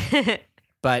name.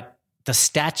 But the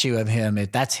statue of him,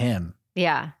 that's him.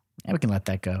 Yeah. And we can let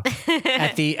that go.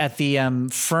 At the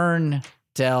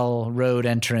Ferndale Road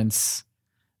entrance,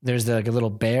 there's like a little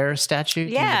bear statue.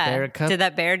 Yeah. Bear cup. Did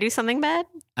that bear do something bad?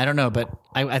 I don't know, but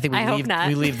I think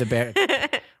we leave the bear.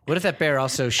 What if that bear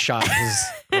also shot his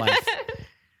wife?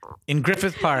 In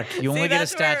Griffith Park, you only get a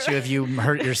statue if you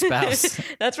hurt your spouse.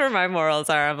 That's where my morals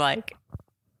are. I'm like,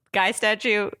 guy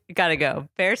statue, you gotta go.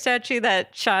 Bear statue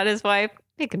that shot his wife,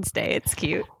 it can stay. It's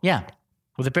cute. Yeah.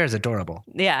 Well, the bear's adorable.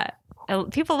 Yeah.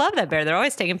 People love that bear. They're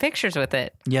always taking pictures with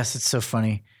it. Yes, it's so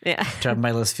funny. Yeah. Driving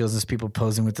by Los Feliz, there's people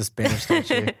posing with this bear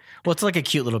statue. Well, it's like a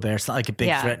cute little bear. It's not like a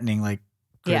big threatening like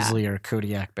grizzly or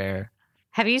Kodiak bear.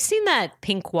 Have you seen that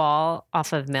pink wall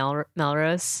off of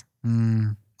Melrose?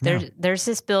 No. There's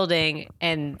this building,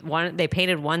 and they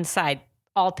painted one side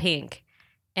all pink.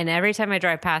 And every time I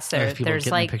drive past there, there's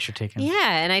like a picture taken.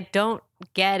 Yeah, and I don't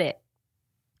get it.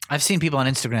 I've seen people on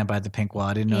Instagram by the pink wall.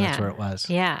 I didn't know that's where it was.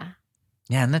 Yeah.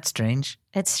 Yeah, and that's strange.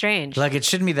 It's strange. Like, it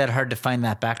shouldn't be that hard to find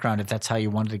that background if that's how you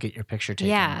wanted to get your picture taken.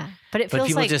 Yeah, but it feels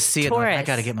people like just see tourists. it like, I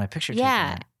got to get my picture taken.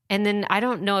 Yeah, and then I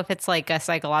don't know if it's like a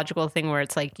psychological thing where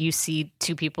it's like you see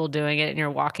two people doing it and you're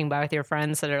walking by with your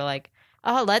friends that are like,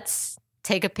 oh, let's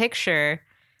take a picture.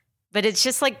 But it's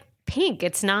just like pink.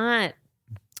 It's not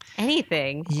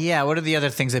anything. Yeah, what are the other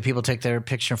things that people take their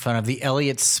picture in front of? The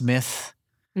Elliott Smith.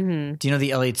 Mm-hmm. Do you know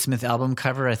the Elliott Smith album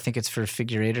cover? I think it's for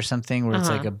Figure 8 or something, where it's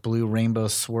like a blue rainbow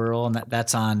swirl, and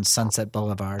that's on Sunset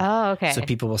Boulevard. Oh, okay. So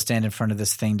people will stand in front of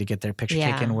this thing to get their picture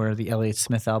taken where the Elliott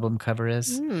Smith album cover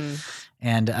is.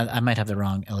 And I might have the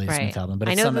wrong Elliott Smith album, but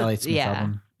it's some Elliott Smith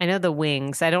album. I know the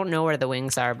Wings. I don't know where the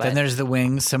wings are, but then there's the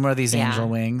wings. Some are these angel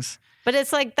wings. But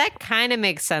it's like that kind of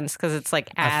makes sense because it's like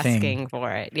asking for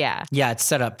it. Yeah. Yeah, it's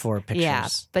set up for pictures. Yeah,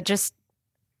 but just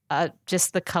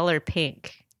the color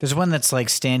pink. There's one that's like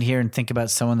stand here and think about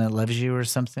someone that loves you or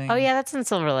something. Oh, yeah, that's in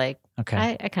Silver Lake.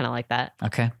 Okay. I kind of like that.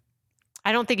 Okay.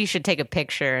 I don't think you should take a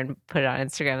picture and put it on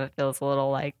Instagram. It feels a little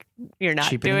like you're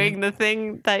not doing the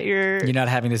thing that you're not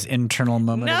having this internal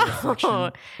moment of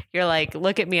reflection. You're like,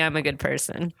 look at me, I'm a good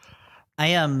person.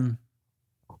 There's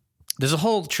a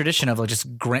whole tradition of like just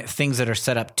things that are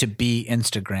set up to be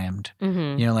Instagrammed.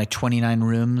 Mm-hmm. You know, like 29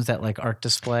 rooms, that like art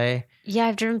display. Yeah,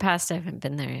 I've driven past. I haven't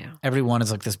been there yet. Every one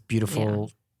is like this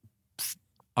beautiful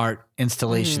art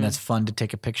installation that's fun to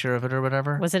take a picture of it or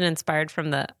whatever. Was it inspired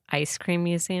from the ice cream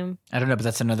museum? I don't know, but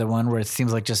that's another one where it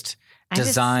seems like just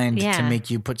designed to make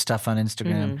you put stuff on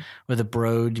Instagram. Or the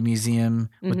Broad Museum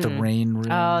with the rain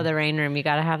room. Oh, the rain room. You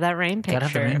got to have that rain picture. Gotta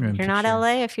have the rain room You're not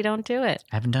LA if you don't do it.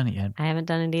 I haven't done it yet. I haven't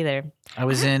done it either. I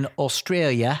was in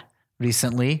Australia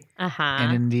recently.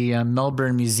 And in the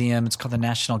Melbourne Museum, it's called the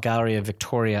National Gallery of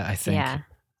Victoria, I think. Yeah.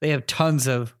 They have tons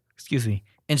of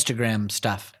Instagram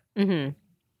stuff. Mm-hmm.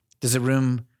 There's a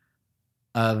room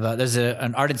of there's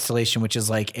an art installation which is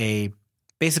like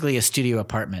basically a studio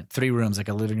apartment, 3 rooms, like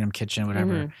a living room, kitchen,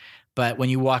 whatever. Mm-hmm. But when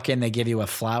you walk in, they give you a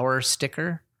flower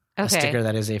sticker, a sticker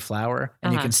that is a flower,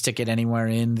 and you can stick it anywhere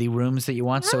in the rooms that you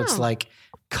want. So it's like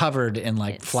covered in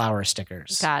like flower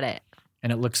stickers. Got it.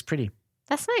 And it looks pretty.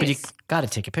 That's nice. But you got to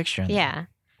take a picture. Yeah.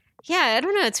 I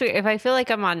don't know. It's weird. If I feel like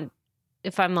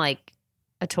if I'm like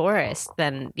a tourist,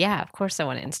 then yeah, of course I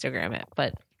want to Instagram it.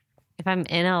 But if I'm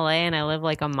in LA and I live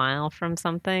like a mile from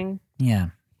something. Yeah.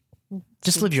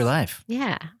 Just live your life.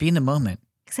 Yeah. Be in the moment.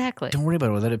 Exactly. Don't worry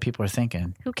about what other people are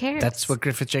thinking. Who cares? That's what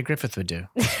J. Griffith would do.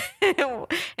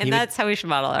 And that's how we should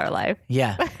model our life.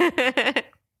 Yeah.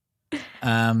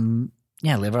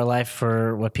 Live our life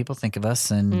for what people think of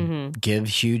us and give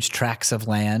huge tracts of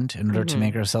land in order to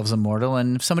make ourselves immortal.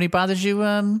 And if somebody bothers you,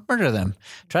 murder them.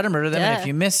 Try to murder them. And if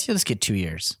you miss, you'll just get 2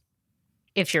 years.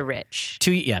 If you're rich.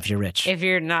 If you're rich. If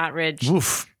you're not rich.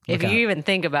 Woof. If you even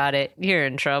think about it, you're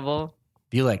in trouble.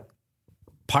 You like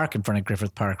park in front of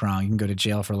Griffith Park wrong, you can go to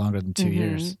jail for longer than 2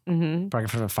 years. Mm-hmm. Park in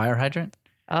front of a fire hydrant.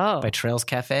 Oh. By Trails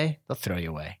Cafe, they'll throw you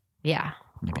away. Yeah.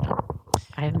 Maybe not.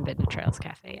 I haven't been to Trails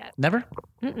Cafe yet. Never?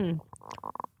 Mm-mm.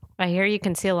 I hear you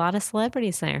can see a lot of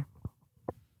celebrities there.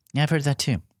 Yeah, I've heard that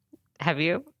too. Have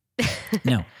you?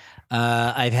 No.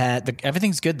 I've had,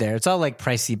 everything's good there. It's all like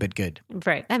pricey, but good.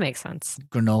 Right. That makes sense.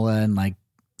 Granola and like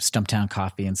Stumptown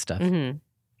coffee and stuff. Mm-hmm.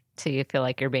 So you feel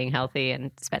like you're being healthy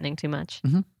and spending too much?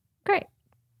 Mm-hmm. Great.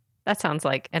 That sounds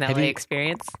like an LA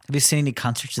experience. Have you seen any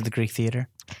concerts at the Greek Theater?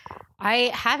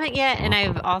 I haven't yet. And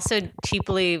I've also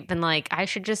cheaply been like, I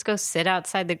should just go sit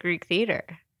outside the Greek Theater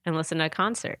and listen to a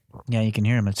concert. Yeah, you can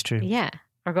hear them. It's true. Yeah.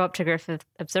 Or go up to Griffith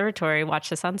Observatory, watch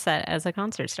the sunset as a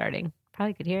concert starting.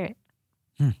 Probably could hear it.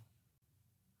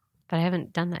 But I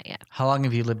haven't done that yet. How long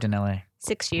have you lived in LA?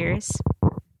 6 years.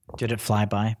 Did it fly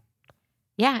by?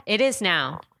 Yeah, it is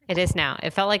now. It is now.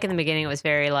 It felt like in the beginning it was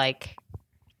very like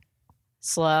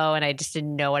slow and I just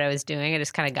didn't know what I was doing. I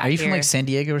just kind of got here. Are you from like San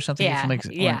Diego or something?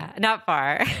 Yeah, not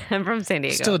far. I'm from San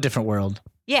Diego. Still a different world.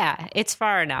 Yeah, it's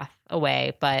far enough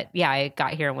away. But yeah, I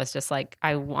got here and was just like,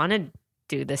 I want to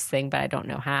do this thing, but I don't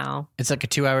know how. It's like a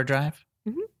 2-hour drive?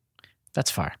 Mm-hmm.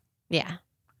 That's far. Yeah.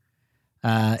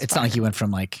 It's not like you went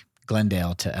from like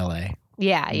Glendale to LA.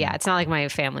 Yeah. It's not like my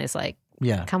family's like,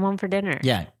 come home for dinner.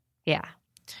 Yeah. Yeah.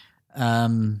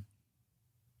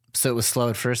 So it was slow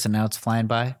at first and now it's flying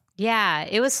by? Yeah,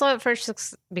 it was slow at first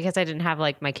because I didn't have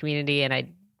like my community and I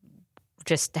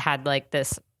just had like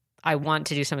this, I want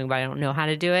to do something, but I don't know how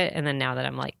to do it. And then now that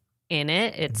I'm like in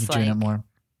it, it's You're doing it more.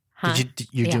 Huh?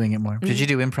 You're doing it more. Mm-hmm. Did you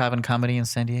do improv and comedy in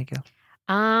San Diego?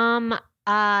 Yeah,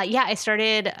 I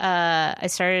started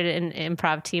an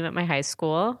improv team at my high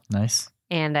school. Nice.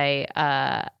 And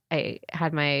I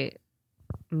had my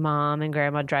mom and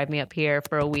grandma drive me up here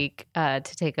for a week to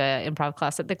take a improv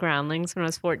class at the Groundlings when I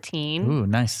was 14. Ooh,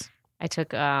 nice. I took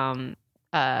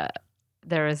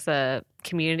there was a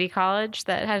community college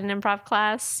that had an improv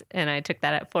class, and I took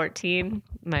that at 14.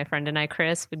 My friend and I,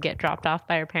 Chris, would get dropped off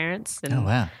by our parents. And oh,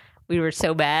 wow. We were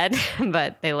so bad,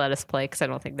 but they let us play because I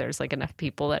don't think there's like enough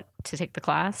people to take the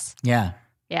class. Yeah.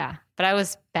 Yeah. But I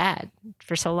was bad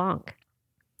for so long.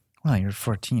 Well, you're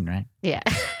 14, right? Yeah.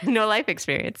 No life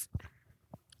experience.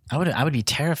 I would be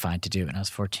terrified to do it when I was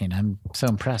 14. I'm so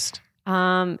impressed.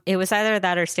 It was either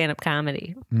that or stand-up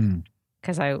comedy.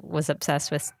 Because I was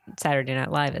obsessed with Saturday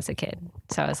Night Live as a kid.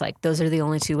 So I was like, those are the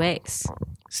only two ways.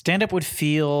 Stand-up would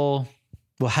feel...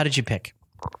 Well, how did you pick?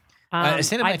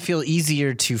 Stand-up might feel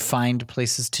easier to find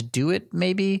places to do it,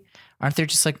 maybe. Aren't there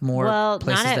just like more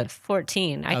places not at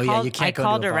 14. I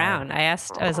called around. I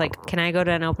was like, can I go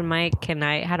to an open mic?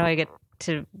 How do I get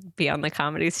to be on the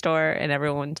Comedy Store? And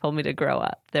everyone told me to grow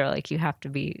up. They're like, you have to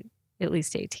be at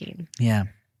least 18. Yeah.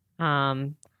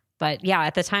 But yeah,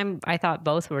 at the time I thought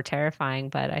both were terrifying,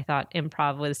 but I thought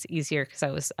improv was easier because I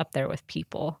was up there with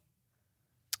people.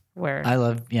 I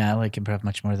like improv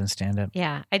much more than stand-up.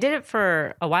 Yeah. I did it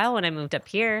for a while when I moved up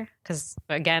here because,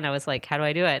 again, I was like, how do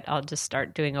I do it? I'll just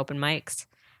start doing open mics.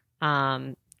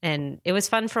 And it was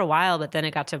fun for a while, but then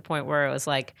it got to a point where it was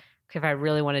like, okay, if I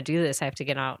really want to do this, I have to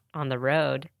get out on the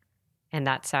road. And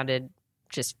that sounded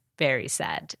just very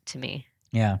sad to me.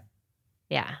 Yeah.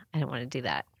 Yeah. I didn't want to do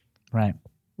that. Right.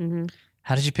 Mm-hmm.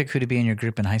 How did you pick who to be in your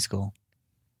group in high school?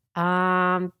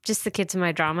 Just the kids in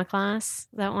my drama class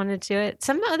that wanted to do it.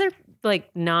 Some other like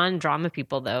non-drama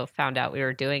people though found out we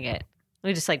were doing it.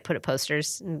 We just like put up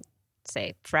posters and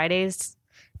say Fridays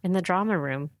in the drama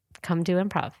room, come do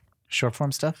improv. Short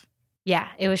form stuff? Yeah,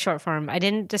 it was short form. I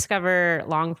didn't discover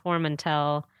long form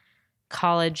until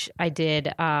college. I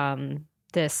did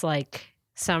this like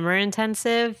summer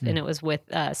intensive, and it was with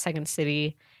Second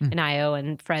City in IO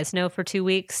and Fresno for 2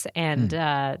 weeks, and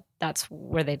that's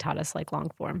where they taught us like long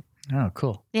form. Oh,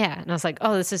 cool. Yeah, and I was like,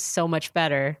 oh, this is so much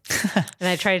better. And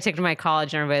I tried to take it to my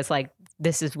college, and everybody's like,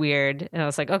 this is weird. And I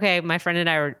was like, okay, my friend and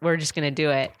I we're just going to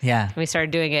do it. Yeah. And we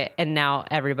started doing it, and now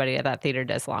everybody at that theater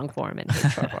does long form and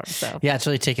short form. So yeah, it's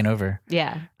really taken over.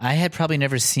 Yeah. I had probably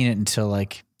never seen it until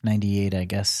like 98, I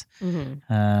guess.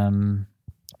 Until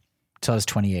I was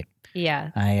 28.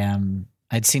 Yeah.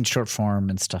 I'd seen short form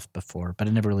and stuff before, but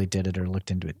I never really did it or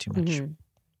looked into it too much.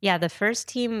 Yeah, the first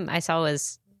team I saw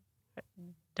was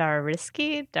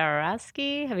Daraski.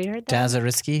 Have you heard that?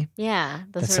 Dazariski? Yeah.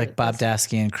 That's like Bob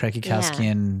Dasky and Craig Kukowski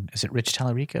and is it Rich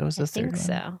Tallarico? Is this I think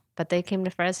so. But they came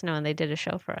to Fresno and they did a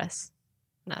show for us.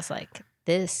 And I was like,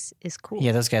 this is cool.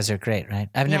 Yeah, those guys are great, right?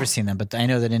 I've never seen them, but I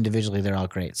know that individually they're all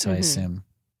great, so I assume.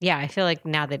 Yeah, I feel like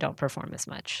now they don't perform as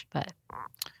much, but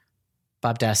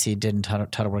Bob Dasty did in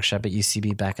Title Workshop at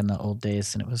UCB back in the old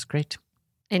days, and it was great.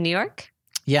 In New York?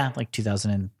 Yeah, like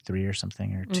 2003 or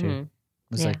something, or 2. It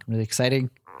was like really exciting.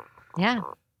 Yeah.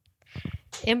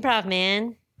 Improv,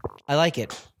 man. I like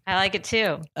it. I like it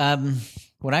too.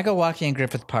 When I go walking in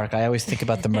Griffith Park, I always think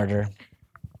about the murder.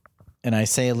 And I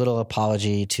say a little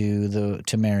apology to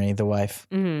Mary, the wife,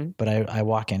 but I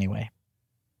walk anyway.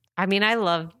 I mean, I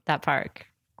love that park.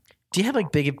 Do you have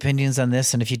like big opinions on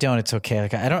this? And if you don't, it's okay.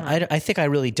 Like I think I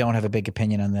really don't have a big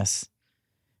opinion on this,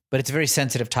 but it's a very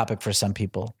sensitive topic for some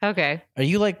people. Okay. Are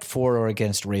you like for or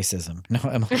against racism? No,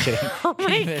 I'm kidding. Oh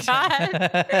my God.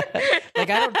 Like,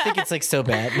 I don't think it's like so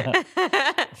bad.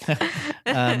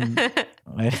 No.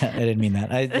 I didn't mean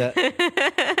that.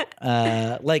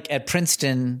 Like at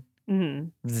Princeton,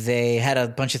 they had a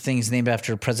bunch of things named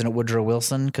after President Woodrow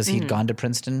Wilson because he'd gone to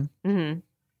Princeton. And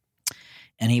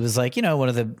he was like, one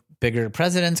of the bigger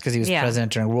presidents because he was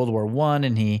president during World War I,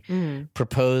 and he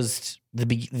proposed the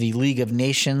League of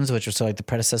Nations, which was so like the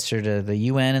predecessor to the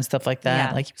UN and stuff like that.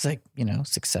 Yeah. Like he was like,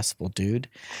 successful dude.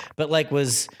 But like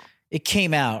it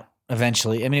came out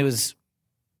eventually. I mean,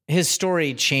 his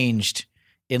story changed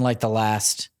in like the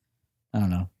last, I don't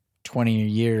know, 20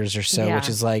 years or so, which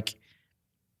is like,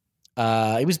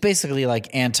 it was basically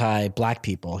like anti-black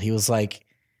people. He was like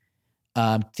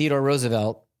Theodore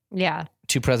Roosevelt. Yeah.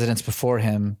 2 presidents before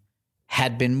him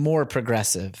had been more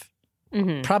progressive.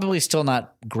 Probably still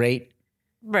not great.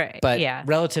 Right. But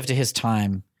relative to his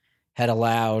time had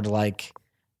allowed like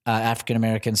African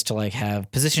Americans to like have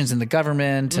positions in the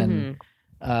government and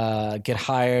get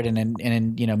hired and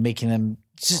making them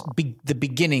just the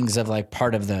beginnings of like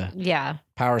part of the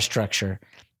power structure.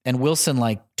 And Wilson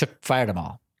like fired them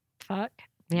all. Fuck.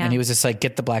 Yeah. And he was just like,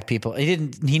 get the black people.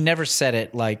 He never said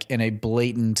it like in a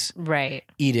blatant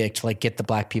edict, like get the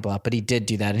black people out, but he did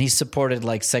do that. And he supported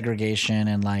like segregation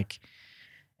and like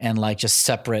just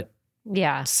separate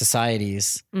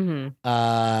societies. And,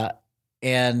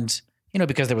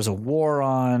 because there was a war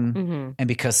on and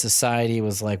because society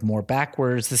was like more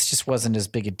backwards, this just wasn't as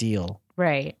big a deal.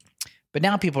 Right. But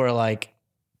now people are like,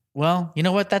 well, you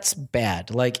know what? That's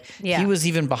bad. Like he was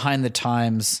even behind the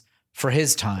times for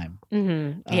his time.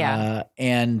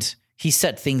 And he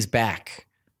set things back.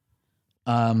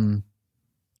 And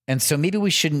so maybe we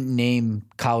shouldn't name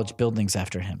college buildings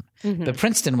after him. But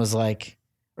Princeton was like,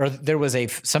 or there was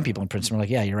some people in Princeton were like,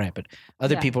 yeah, you're right. But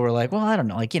other people were like, well, I don't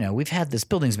know. Like, we've had this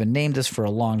building's been named this for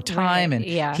a long time. And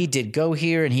he did go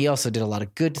here and he also did a lot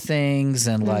of good things.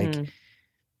 And like,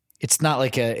 it's not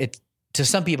like to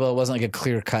some people, it wasn't like a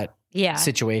clear cut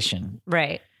situation.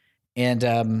 Right. And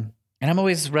I'm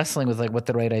always wrestling with like what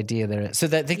the right idea there is. So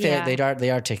I think they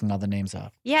are taking all the names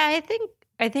off. Yeah,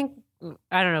 I think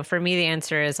I don't know. For me, the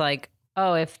answer is like,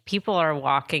 if people are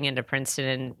walking into Princeton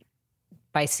and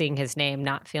by seeing his name,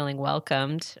 not feeling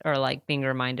welcomed or like being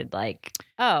reminded like,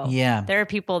 there are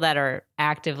people that are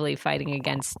actively fighting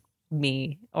against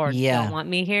me or don't want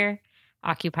me here,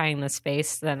 occupying the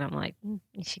space, then I'm like, you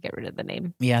should get rid of the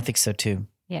name. Yeah, I think so too.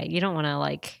 Yeah, you don't want to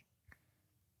like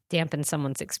dampen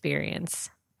someone's experience.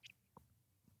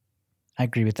 I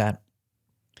agree with that.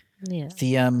 Yeah.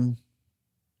 The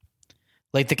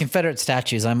like the Confederate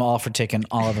statues, I'm all for taking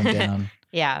all of them down.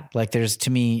 Yeah. Like there's, to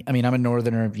me, I mean, I'm a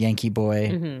Northerner Yankee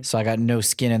boy, so I got no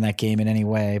skin in that game in any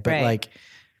way. But like,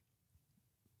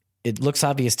 it looks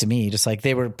obvious to me, just like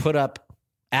they were put up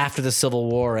after the Civil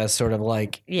War as sort of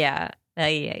like, just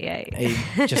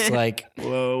like,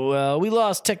 well, we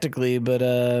lost technically, but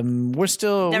we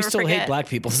still hate black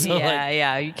people. So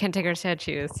you can't take our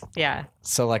statues. Yeah.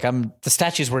 So like the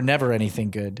statues were never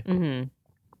anything good.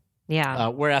 Yeah.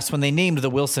 Whereas when they named the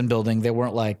Wilson building, they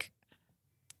weren't like,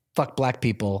 fuck black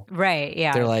people. Right,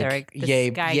 yeah. They're like, yay,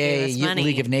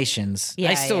 League of Nations.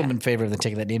 Yeah, I still am in favor of the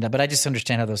taking that name down, but I just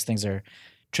understand how those things are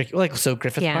tricky. Like, so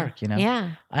Griffith Park,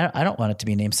 Yeah. I don't want it to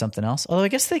be named something else. Although I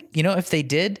guess they, if they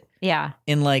did,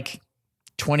 in like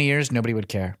 20 years, nobody would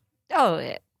care.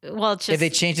 Oh, well, it's just... If they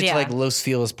changed it to like Los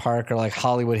Feliz Park or like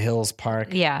Hollywood Hills Park.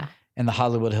 Yeah. And the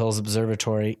Hollywood Hills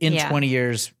Observatory in 20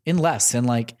 years, in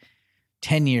like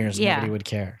 10 years, nobody would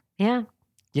care. Yeah.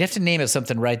 You'd have to name it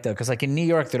something right, though, because like in New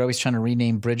York, they're always trying to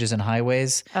rename bridges and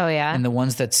highways. Oh, yeah. And the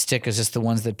ones that stick is just the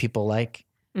ones that people like.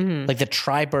 Mm-hmm. Like the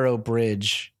Triborough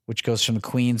Bridge, which goes from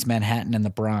Queens, Manhattan, and the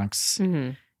Bronx,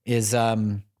 is,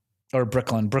 or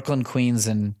Brooklyn, Queens,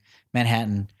 and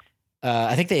Manhattan.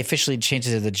 I think they officially changed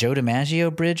it to the Joe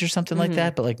DiMaggio Bridge or something like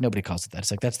that, but like nobody calls it that.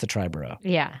 It's like, that's the Triborough.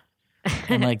 Yeah.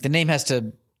 And like the name has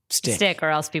to stick. Or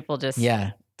else people just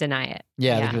deny it.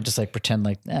 Yeah, they could just like pretend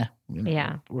like, yeah. We're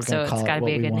going so to call it's got to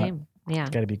be a good want. name. Yeah.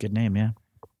 It's got to be a good name, yeah.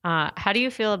 How do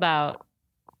you feel about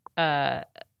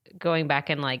going back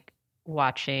and like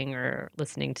watching or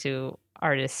listening to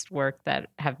artists' work that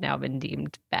have now been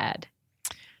deemed bad?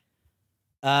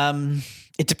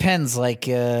 It depends. Like,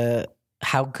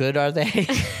 how good are they?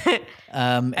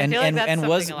 And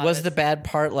was the bad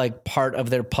part like part of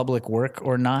their public work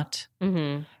or not?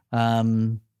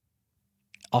 Mm-hmm.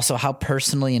 Also, how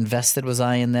personally invested was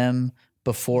I in them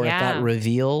before it got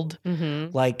revealed?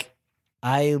 Mm-hmm. Like,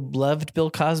 I loved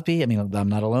Bill Cosby. I mean, I'm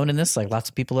not alone in this. Like, lots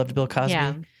of people loved Bill Cosby.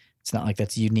 Yeah. It's not like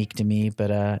that's unique to me,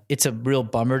 but it's a real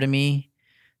bummer to me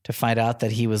to find out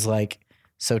that he was like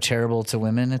so terrible to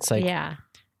women. It's like, I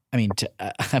mean,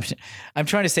 I'm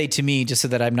trying to say to me, just so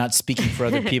that I'm not speaking for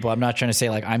other people. I'm not trying to say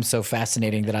like I'm so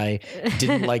fascinating that I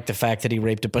didn't like the fact that he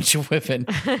raped a bunch of women.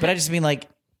 But I just mean like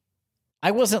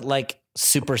I wasn't like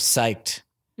super psyched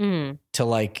to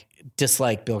like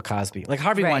dislike Bill Cosby. Like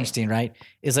Harvey Weinstein, right,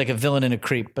 is like a villain and a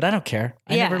creep. But I don't care.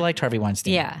 I never liked Harvey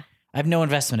Weinstein. Yeah, I have no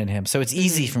investment in him, so it's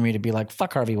easy for me to be like,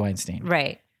 fuck Harvey Weinstein.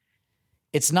 Right.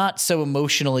 It's not so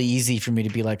emotionally easy for me to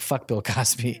be like, fuck Bill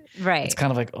Cosby. Right. It's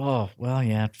kind of like, oh, well,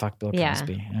 yeah, fuck Bill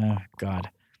Cosby. Oh, God.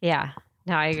 Yeah.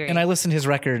 No, I agree. And I listened to his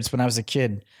records when I was a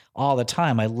kid all the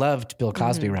time. I loved Bill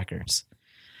Cosby records.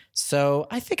 So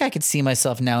I think I could see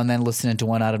myself now and then listening to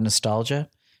one out of nostalgia,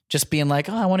 just being like,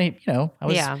 oh, I want to, I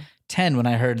was 10 when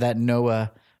I heard that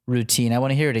Noah routine. I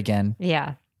want to hear it again.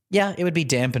 Yeah. Yeah, it would be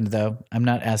dampened, though. I'm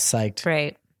not as psyched.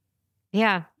 Right.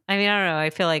 Yeah. I mean, I don't know. I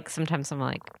feel like sometimes I'm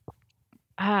like,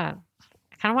 I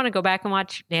kind of want to go back and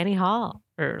watch Annie Hall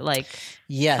or like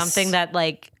something that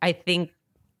like I think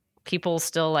people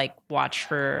still like watch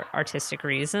for artistic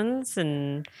reasons,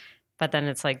 but then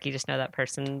it's like you just know that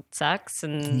person sucks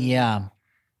and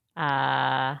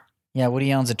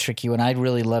Woody Allen's a tricky one. I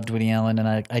really loved Woody Allen and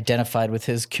I identified with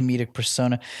his comedic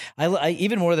persona. I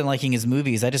even more than liking his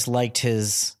movies, I just liked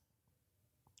the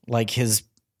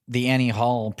Annie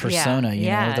Hall persona. You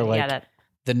know, the like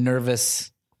the nervous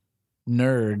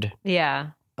nerd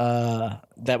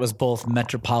that was both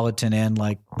metropolitan and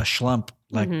like a schlump.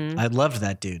 Like I loved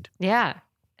that dude. I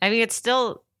mean it's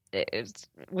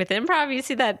with improv you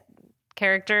see that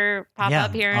character pop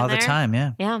up here and all there the time.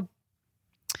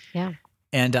 Yeah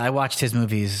And I watched his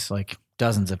movies like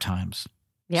dozens of times.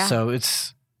 So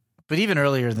but even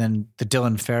earlier than the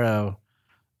Dylan Farrow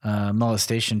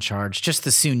molestation charge, just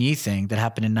the Soon Yi thing that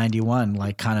happened in 91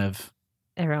 like kind of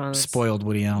spoiled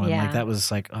Woody Allen. Like that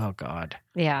was like, oh God.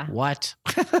 Yeah. What?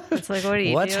 It's like, what are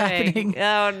you What's doing? happening?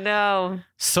 Oh no.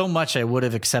 So much I would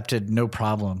have accepted no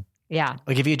problem. Yeah.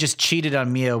 Like if you just cheated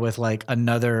on Mia with like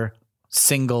another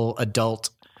single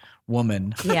adult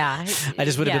woman. Yeah. I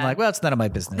just would have been like, well, it's none of my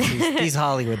business. These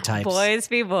Hollywood types. Boys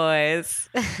be boys.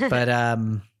 But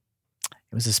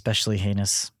it was especially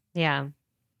heinous. Yeah.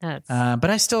 But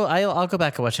I'll go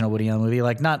back and watch a Woody Allen movie.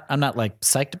 Like I'm not like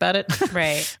psyched about it.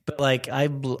 Right. But like, I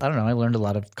don't know. I learned a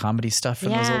lot of comedy stuff from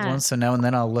those old ones. So now and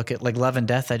then I'll look at like Love and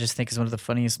Death. I just think is one of the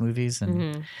funniest movies.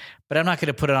 And, but I'm not going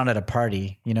to put it on at a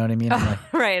party. You know what I mean?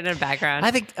 Like, right. In the background.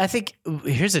 I think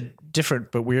here's a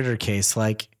different but weirder case.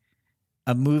 Like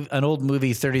an old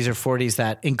movie, 30s or 40s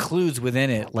that includes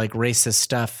within it like racist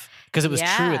stuff. Because it was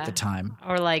true at the time.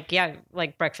 Or like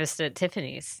Breakfast at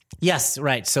Tiffany's. Yes.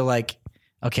 Right. So like,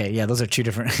 okay, yeah, those are two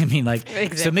different. I mean, like,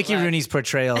 so Mickey Rooney's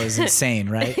portrayal is insane,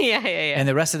 right? Yeah. And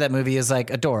the rest of that movie is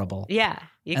like adorable. Yeah,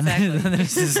 exactly. And then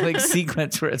there's this like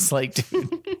sequence where it's like,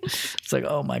 dude, it's like,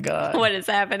 oh my God, what is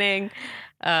happening?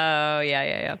 Oh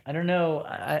yeah. I don't know.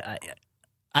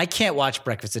 I can't watch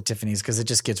Breakfast at Tiffany's because it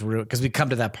just gets ruined. Because we come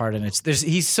to that part and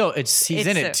he's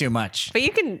in it too much. But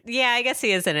you can, I guess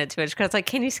he is in it too much. Because like,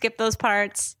 can you skip those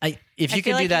parts? If you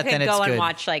can do that, then it's good. Go and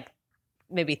watch like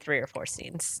maybe 3 or 4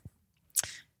 scenes.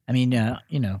 I mean,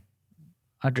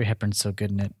 Audrey Hepburn's so good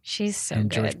in it. She's so and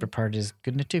good. George Peppard is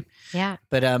good in it too. Yeah.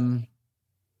 But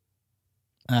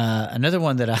another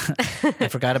one that I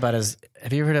forgot about is,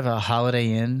 have you ever heard of a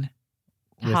Holiday Inn?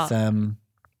 With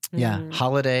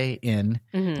Holiday Inn,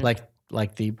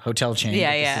 like the hotel chain.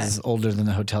 Yeah. This is older than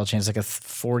the hotel chain. It's like a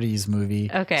 40s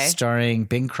movie. Okay. Starring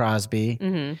Bing Crosby.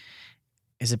 Mm-hmm.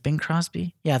 Is it Bing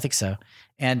Crosby? Yeah, I think so.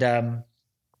 And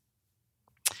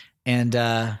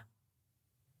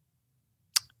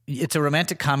it's a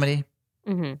romantic comedy.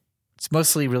 Mm-hmm. It's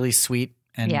mostly really sweet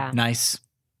and nice.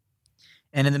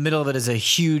 And in the middle of it is a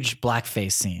huge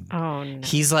blackface scene. Oh no.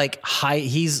 He's like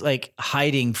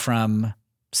hiding from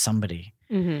somebody.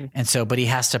 Mm-hmm. And so, but he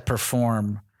has to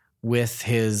perform with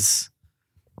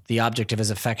the object of his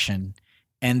affection.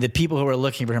 And the people who are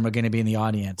looking for him are going to be in the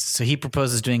audience. So he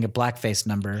proposes doing a blackface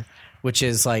number, which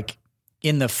is like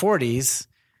in the 40s,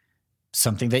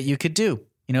 something that you could do.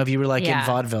 You know, if you were like in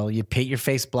vaudeville, you paint your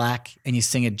face black and you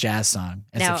sing a jazz song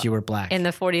as if you were black. In the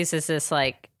 40s, is this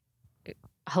like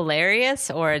hilarious,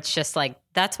 or it's just like,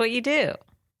 that's what you do?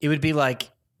 It would be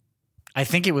like, I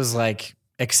think it was like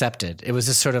accepted. It was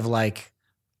just sort of like,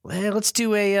 let's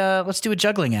do a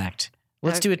juggling act.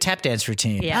 Let's do a tap dance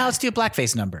routine. Yeah. Let's do a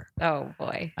blackface number. Oh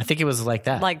boy. I think it was like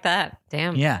that. Like that.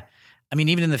 Damn. Yeah. I mean,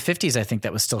 even in the 50s, I think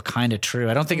that was still kind of true.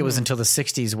 I don't think it was until the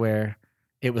 60s where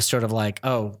it was sort of like,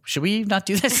 oh, should we not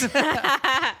do this?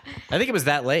 I think it was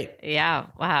that late. Yeah.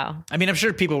 Wow. I mean, I'm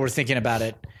sure people were thinking about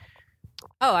it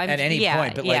at any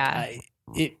point, but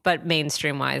but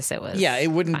mainstream wise, it was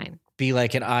it wouldn't be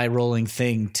like an eye rolling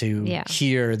thing to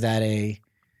hear that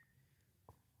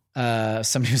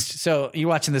somebody was, so you're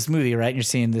watching this movie, right? And you're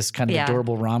seeing this kind of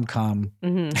adorable rom-com.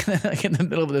 Mm-hmm. Like in the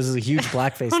middle of this is a huge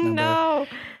blackface number. No.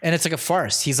 And it's like a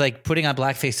farce. He's like putting on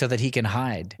blackface so that he can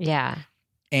hide. Yeah.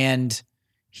 And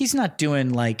he's not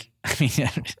doing like, I mean,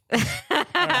 I don't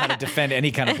know how to defend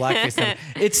any kind of blackface number.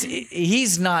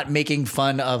 He's not making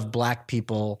fun of black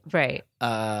people. Right.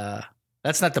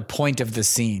 That's not the point of the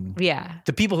scene. Yeah.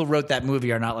 The people who wrote that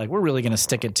movie are not like, we're really going to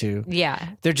stick it to. Yeah.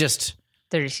 They're just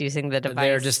using the device.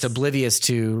 They're just oblivious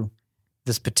to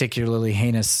this particularly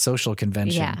heinous social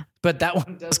convention. Yeah. But that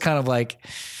one does kind of like,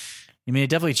 I mean, it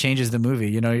definitely changes the movie,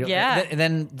 you know? Yeah. And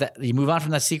then you move on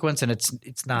from that sequence and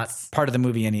it's not part of the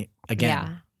movie again. Yeah.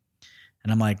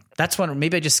 And I'm like, that's one,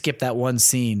 maybe I just skipped that one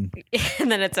scene.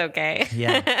 And then it's okay.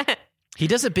 Yeah. He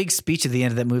does a big speech at the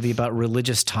end of that movie about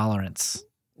religious tolerance.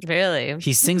 Really?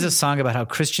 He sings a song about how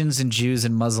Christians and Jews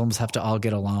and Muslims have to all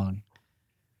get along.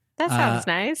 That sounds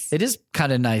nice. It is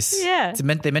kind of nice. Yeah.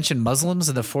 They mentioned Muslims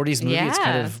in the 40s movie. Yeah. It's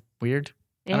kind of weird.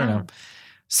 Yeah. I don't know.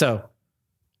 So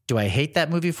do I hate that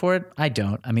movie for it? I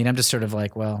don't. I mean, I'm just sort of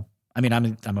like, well, I mean,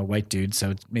 I'm a white dude,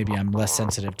 so maybe I'm less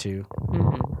sensitive to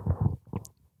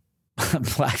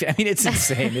black. I mean, it's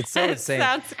insane. It's so insane.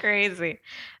 Sounds crazy.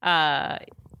 Yeah.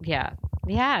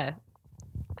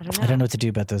 I don't know what to do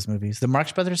about those movies. The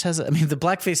Marx Brothers the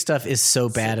blackface stuff is so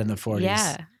bad in the 40s.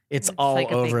 Yeah. It's all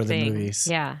like over the movies.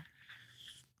 Yeah.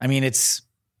 I mean, it's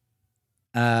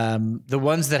the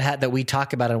ones that we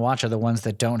talk about and watch are the ones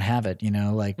that don't have it, you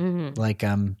know, like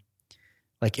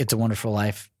It's a Wonderful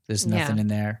Life. There's nothing in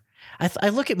there. I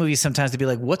look at movies sometimes to be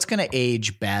like, what's going to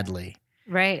age badly?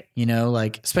 Right. You know,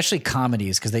 like especially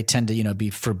comedies, because they tend to, you know,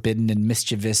 be forbidden and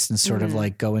mischievous and sort of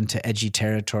like go into edgy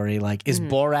territory. Like, is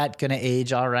Borat going to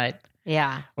age all right?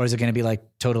 Yeah. Or is it going to be like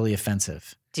totally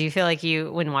offensive? Do you feel like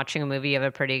when watching a movie, you have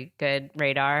a pretty good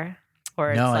radar?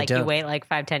 Or it's like you wait like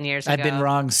 5-10 years ago? I've been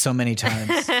wrong so many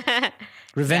times.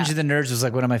 Revenge of the Nerds was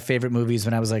like one of my favorite movies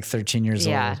when I was like 13 years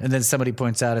old. And then somebody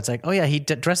points out, it's like, oh yeah, he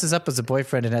dresses up as a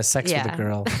boyfriend and has sex with a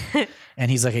girl. And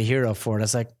he's like a hero for it. I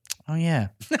was like, oh yeah.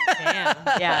 Damn.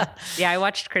 Yeah. I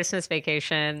watched Christmas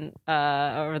Vacation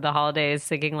over the holidays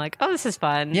thinking like, oh, this is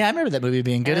fun. Yeah, I remember that movie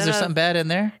being good. Is there something bad in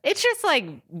there? It's just like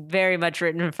very much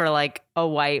written for like a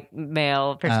white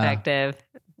male perspective.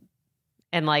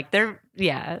 And like the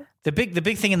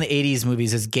big thing in the 80s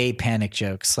movies is gay panic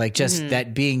jokes. Like just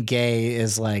that being gay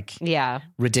is like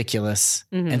ridiculous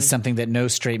and something that no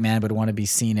straight man would want to be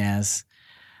seen as.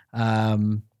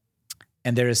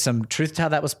 And there is some truth to how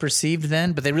that was perceived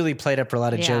then, but they really played up for a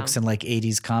lot of jokes in like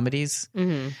 80s comedies.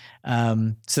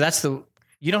 So that's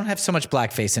you don't have so much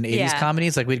blackface in 80s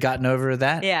comedies. Like we'd gotten over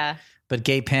that. Yeah. But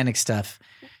gay panic stuff.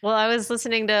 Well, I was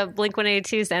listening to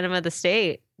Blink-182's Enema of the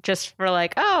State just for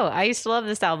like, oh, I used to love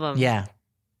this album. Yeah.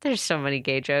 There's so many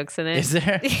gay jokes in it. Is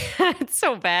there? It's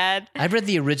so bad. I've read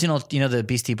the original, you know, the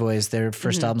Beastie Boys, their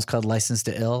first album's called License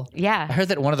to Ill. Yeah. I heard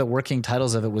that one of the working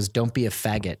titles of it was Don't Be a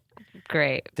Faggot.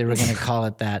 Great. They were going to call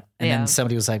it that. And then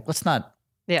somebody was like, let's not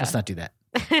do that.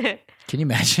 Can you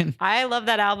imagine? I love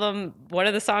that album. One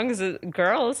of the songs is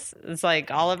Girls. It's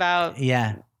like all about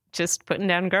just putting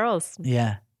down girls.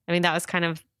 Yeah. I mean, that was kind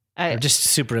of or just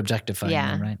super objectifying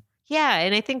them, right? Yeah,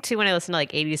 and I think too when I listen to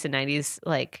like 80s and 90s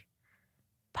like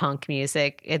punk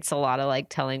music, it's a lot of like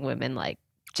telling women like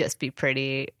just be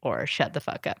pretty or shut the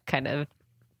fuck up kind of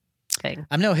thing.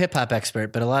 I'm no hip hop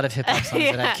expert, but a lot of hip hop songs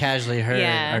that I've casually heard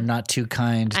are not too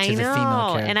kind to the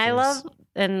female characters.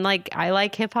 And I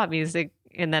like hip hop music,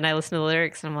 and then I listen to the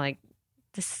lyrics and I'm like,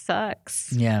 this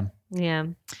sucks. Yeah. Yeah.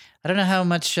 I don't know how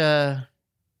much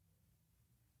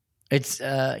it's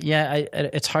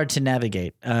it's hard to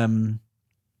navigate.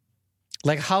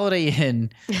 Like Holiday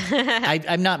Inn,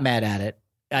 I'm not mad at it.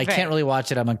 I can't really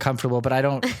watch it. I'm uncomfortable, but I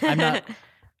don't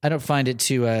find it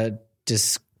too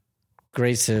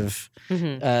disgraceful.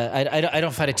 Mm-hmm. I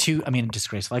don't find it too. I mean,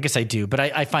 disgraceful. I guess I do, but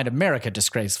I find America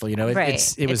disgraceful. You know,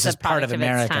 it was just part of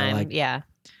America.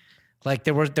 Like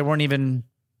there weren't even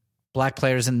black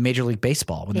players in Major League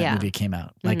Baseball when that movie came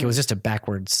out. Like it was just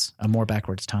a more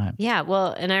backwards time. Yeah.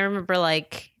 Well, and I remember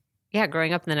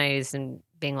growing up in the 90s and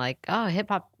being like, oh, hip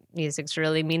hop music's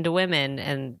really mean to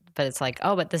women, but it's like,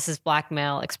 oh, but this is black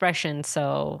male expression,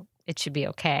 so it should be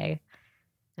okay.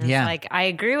 And it's like, I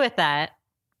agree with that,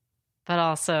 but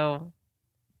also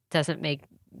doesn't make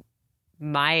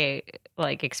my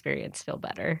like experience feel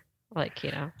better. Like,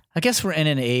 you know, I guess we're in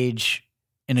an age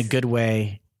in a good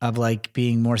way of like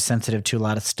being more sensitive to a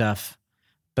lot of stuff,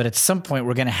 but at some point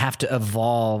we're going to have to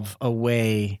evolve a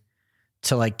way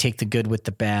to like take the good with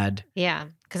the bad. Yeah.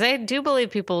 Cause I do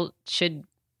believe people should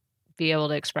be able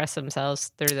to express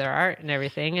themselves through their art and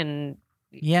everything. And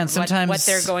and sometimes what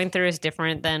they're going through is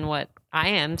different than what I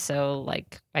am. So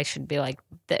like, I should be like,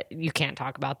 that you can't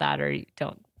talk about that, or you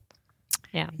don't.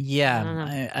 Yeah.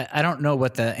 Yeah. I don't know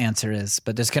what the answer is,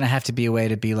 but there's going to have to be a way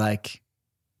to be like,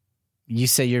 you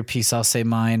say your piece, I'll say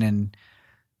mine. And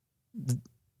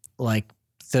like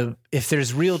if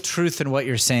there's real truth in what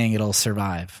you're saying, it'll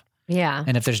survive. Yeah.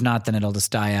 And if there's not, then it'll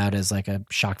just die out as like a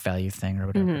shock value thing or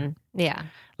whatever. Mm-hmm. Yeah.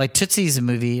 Like Tootsie's a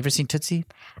movie. You ever seen Tootsie?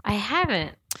 I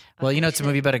haven't. Well, it's a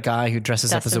movie about a guy who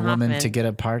dresses up as a woman to get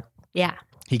a part. Yeah.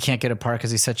 He can't get a part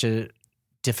because he's such a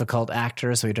difficult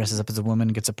actor, so he dresses up as a woman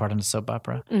and gets a part in a soap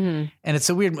opera. Mm-hmm. And it's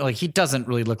a weird, like he doesn't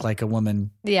really look like a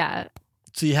woman. Yeah.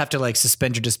 So you have to like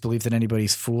suspend your disbelief that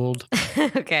anybody's fooled.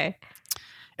 Okay.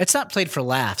 It's not played for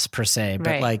laughs per se,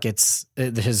 but like it's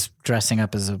his dressing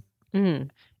up as a. Mm-hmm.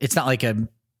 It's not like a.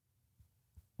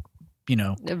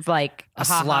 Like a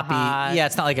sloppy. Yeah,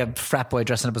 it's not like a frat boy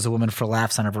dressing up as a woman for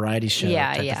laughs on a variety show.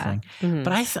 Type of thing. Mm-hmm.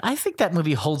 But I think that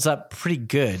movie holds up pretty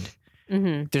good.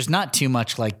 Mm-hmm. There's not too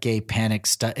much like gay panic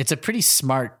stuff. It's a pretty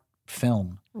smart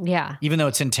film. Yeah. Even though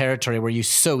it's in territory where you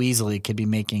so easily could be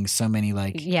making so many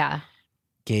like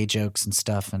gay jokes and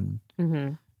stuff. And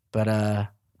but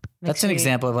that's an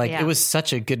example of like it was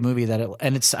such a good movie that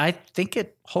I think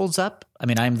it holds up. I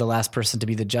mean, I'm the last person to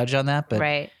be the judge on that,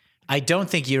 but I don't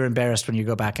think you're embarrassed when you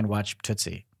go back and watch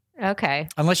Tootsie. Okay.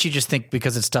 Unless you just think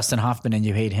because it's Dustin Hoffman and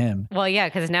you hate him. Well, yeah,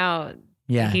 because now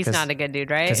he's not a good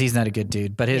dude, right? Because he's not a good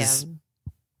dude. But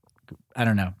I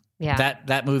don't know. Yeah.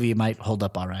 That movie might hold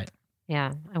up all right.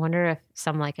 Yeah. I wonder if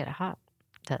Some Like It Hot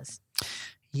does.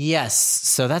 Yes.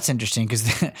 So that's interesting because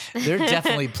they're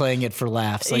definitely playing it for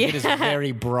laughs. Like it is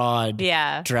very broad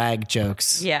drag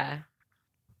jokes. Yeah.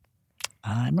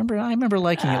 I remember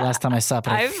liking it last time I saw it.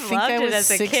 But I think loved I was it as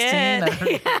 16. a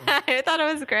kid. I thought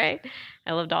it was great.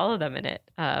 I loved all of them in it.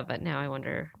 But now I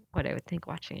wonder what I would think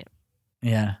watching it.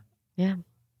 Yeah. Yeah.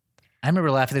 I remember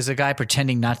laughing. There's a guy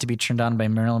pretending not to be turned on by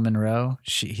Marilyn Monroe.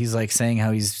 He's like saying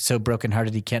how he's so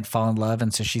brokenhearted he can't fall in love.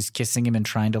 And so she's kissing him and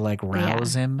trying to like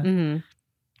rouse him. Mm-hmm.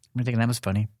 I'm thinking that was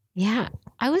funny. Yeah.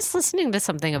 I was listening to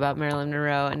something about Marilyn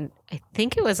Monroe and I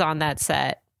think it was on that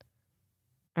set.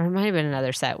 Or it might have been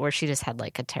another set where she just had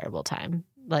like a terrible time.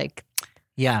 Like,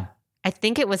 yeah, I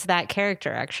think it was that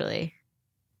character actually.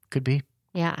 Could be.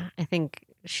 Yeah. I think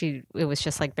it was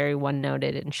just like very one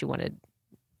noted and she wanted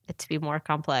it to be more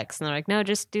complex. And they're like, no,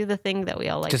 just do the thing that we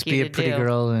all like. Just be a pretty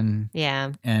girl and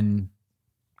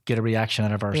get a reaction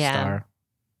out of our star.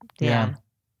 Yeah.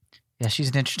 Yeah. She's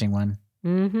an interesting one.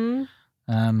 Mm-hmm.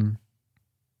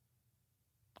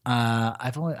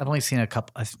 I've only seen a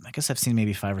couple. I guess I've seen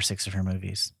maybe 5 or 6 of her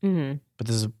movies. Mm-hmm. But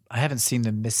I haven't seen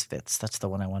The Misfits. That's the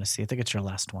one I want to see. I think it's your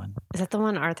last one. Is that the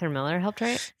one Arthur Miller helped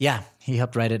write? Yeah, he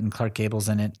helped write it, and Clark Gable's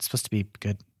in it. It's supposed to be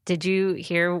good. Did you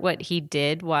hear what he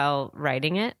did while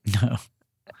writing it? No.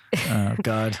 Oh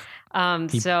God.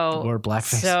 He wore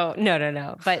blackface. So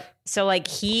no. But so like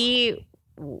he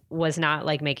was not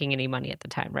like making any money at the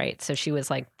time, right? So she was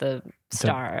like the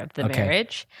star of the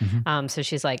marriage. Mm-hmm. So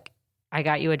she's like, I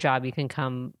got you a job. You can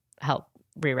come help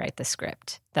rewrite the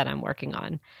script that I'm working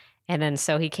on. And then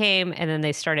so he came and then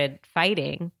they started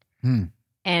fighting.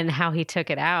 And how he took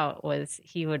it out was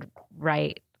he would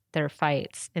write their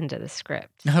fights into the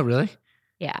script. Oh, really?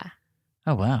 Yeah.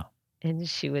 Oh, wow. And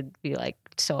she would be like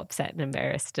so upset and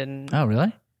embarrassed. And oh,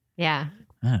 really? Yeah.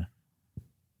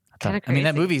 Kind of crazy. I mean,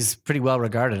 that movie's pretty well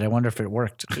regarded. I wonder if it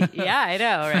worked. Yeah, I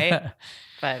know, right?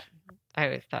 But I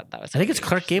always thought that was. I think it's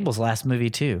Clark Gable's last movie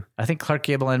too. I think Clark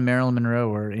Gable and Marilyn Monroe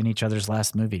were in each other's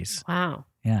last movies. Wow.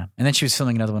 Yeah, and then she was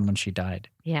filming another one when she died.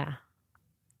 Yeah.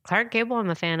 Clark Gable, I'm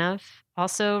a fan of.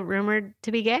 Also rumored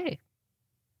to be gay.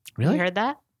 Really? You heard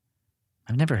that?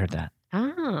 I've never heard that.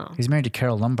 Oh. He's married to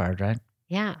Carol Lombard, right?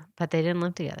 Yeah, but they didn't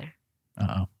live together.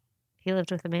 Uh-oh. He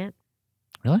lived with a man.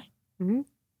 Really? Mm-hmm.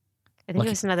 I think it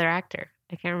was another actor.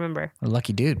 I can't remember. A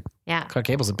lucky dude. Yeah. Clark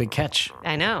Gable's a big catch.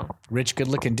 I know. Rich,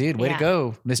 good-looking dude. Way to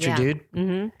go, Mr. Dude.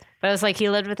 Mm-hmm. But it was like he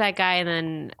lived with that guy, and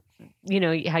then, you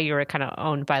know, how you were kind of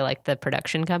owned by like the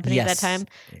production company at that time?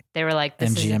 They were like,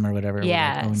 this MGM or whatever.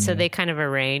 Yeah. So they kind of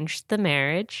arranged the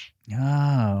marriage.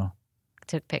 Oh.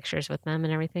 Took pictures with them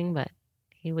and everything, but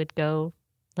he would go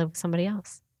live with somebody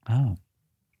else. Oh.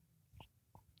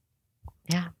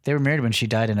 Yeah. They were married when she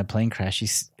died in a plane crash.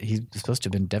 He's supposed to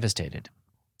have been devastated.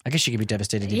 I guess you could be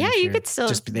devastated. Yeah, you could still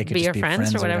they could be your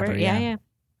friends or whatever. Yeah.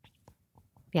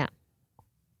 Yeah.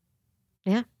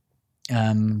 Yeah.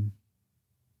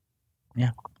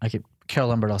 Yeah. I could. Carol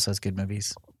Lombard also has good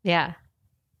movies. Yeah.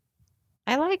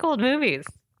 I like old movies.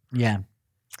 Yeah.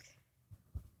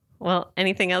 Well,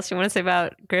 anything else you want to say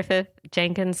about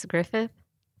Jenkins Griffith?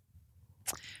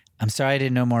 I'm sorry I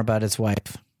didn't know more about his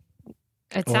wife.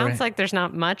 It sounds like there's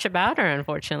not much about her,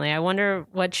 unfortunately. I wonder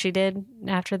what she did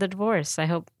after the divorce. I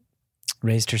hope.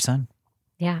 Raised her son.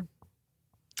 Yeah.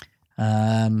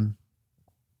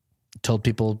 Told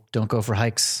people don't go for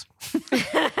hikes.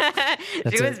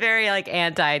 She was very like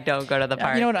anti don't go to the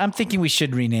park. You know what? I'm thinking we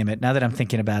should rename it now that I'm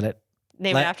thinking about it.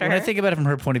 Name it after her? When I think about it from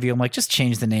her point of view, I'm like, just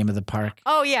change the name of the park.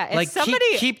 Oh, yeah. If like,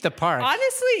 somebody, keep the park.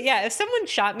 Honestly, yeah. If someone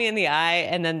shot me in the eye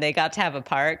and then they got to have a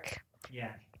park,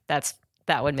 that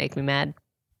would make me mad.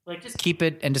 Like, just keep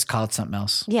it and just call it something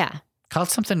else. Yeah. Call it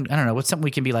something, I don't know, what's something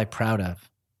we can be like proud of?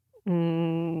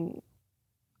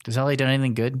 Has LA done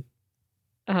anything good?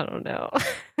 I don't know.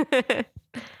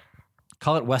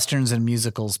 Call it Westerns and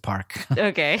Musicals Park.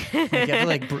 Okay. I feel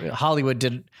like Hollywood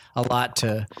did a lot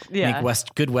to make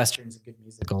good Westerns and good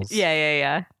musicals.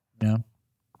 Yeah. You know?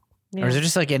 Yeah. Or is there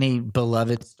just like any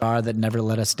beloved star that never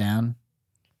let us down?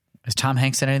 Has Tom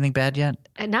Hanks done anything bad yet?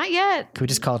 Not yet. Could we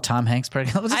just call it Tom Hanks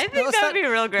Park? I think that would be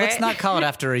real great. Let's not call it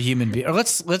after a human being. Or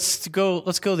let's go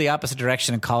the opposite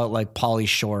direction and call it like Pauly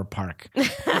Shore Park.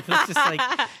 Let's just like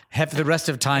have the rest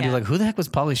of time be like, who the heck was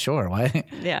Pauly Shore? Why?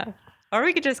 Yeah. Or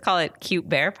we could just call it Cute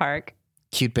Bear Park.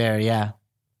 Cute Bear, yeah.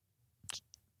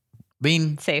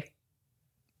 Safe.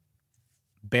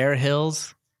 Bear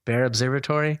Hills, Bear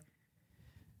Observatory,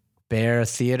 Bear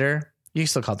Theater. You can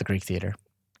still call it the Greek Theater.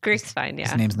 Greek's fine, yeah.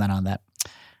 His name's not on that.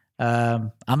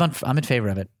 I'm in favor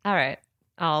of it. All right.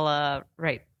 I'll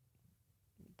write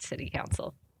City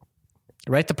Council.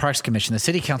 Write the Parks Commission. The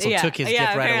City Council took his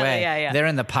gift right away. Yeah. They're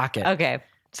in the pocket. Okay.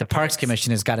 The Parks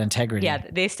Commission has got integrity. Yeah,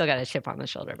 they still got a chip on the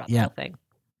shoulder about the whole thing.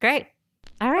 Great.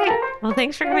 All right. Well,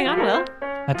 thanks for coming on, Will.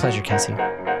 My pleasure, Cassie.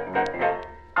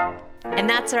 And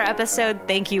that's our episode.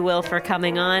 Thank you, Will, for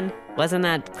coming on. Wasn't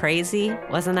that crazy?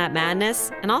 Wasn't that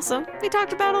madness? And also, we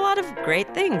talked about a lot of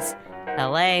great things.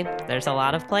 LA, there's a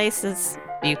lot of places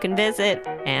you can visit.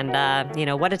 And,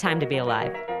 what a time to be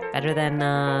alive. Better than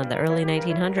the early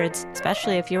 1900s,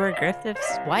 especially if you were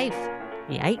Griffith's wife.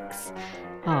 Yikes.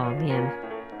 Oh, man.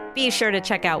 Be sure to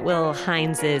check out Will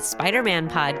Hines' Spider-Man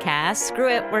podcast. Screw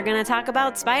it, we're going to talk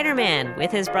about Spider-Man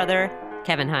with his brother,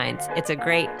 Kevin Hines. It's a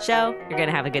great show. You're going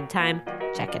to have a good time.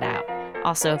 Check it out.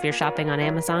 Also, if you're shopping on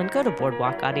Amazon, go to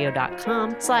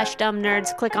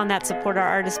boardwalkaudio.com/dumbnerds. Click on that support our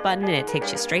artist button and it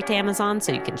takes you straight to Amazon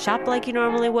so you can shop like you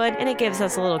normally would. And it gives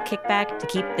us a little kickback to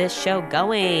keep this show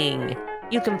going.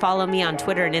 You can follow me on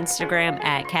Twitter and Instagram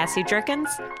at Cassie Jerkins.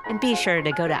 And be sure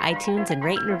to go to iTunes and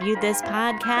rate and review this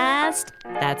podcast.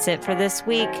 That's it for this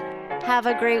week. Have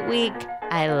a great week.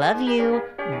 I love you.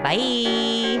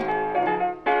 Bye.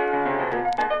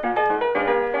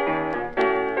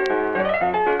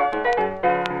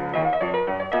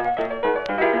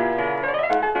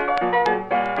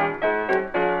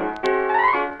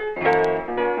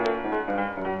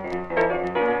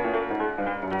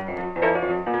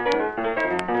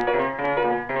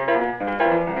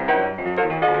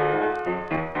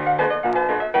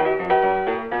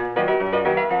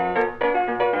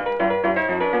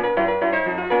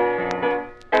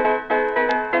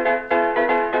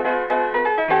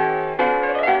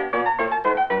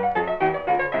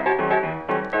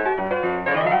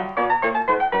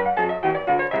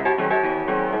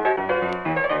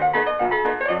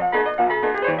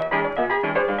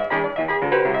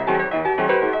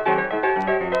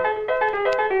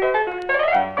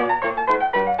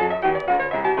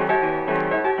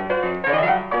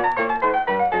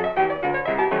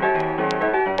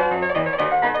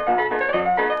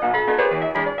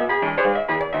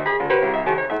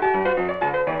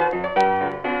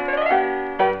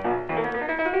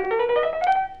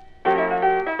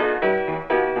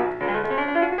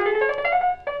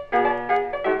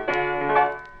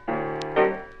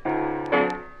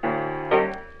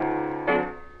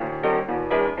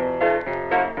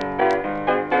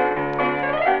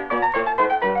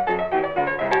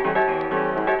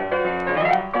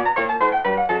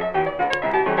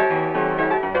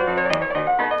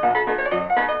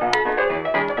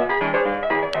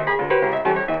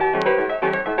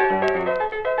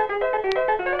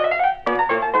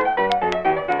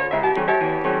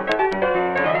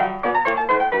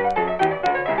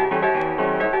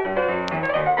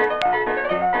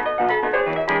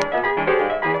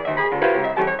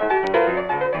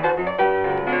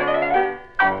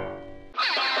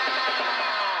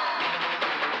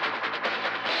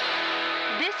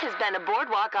 been a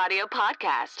Boardwalk Audio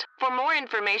podcast. For more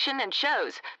information and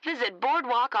shows, visit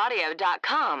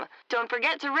boardwalkaudio.com. Don't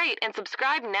forget to rate and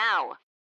subscribe now.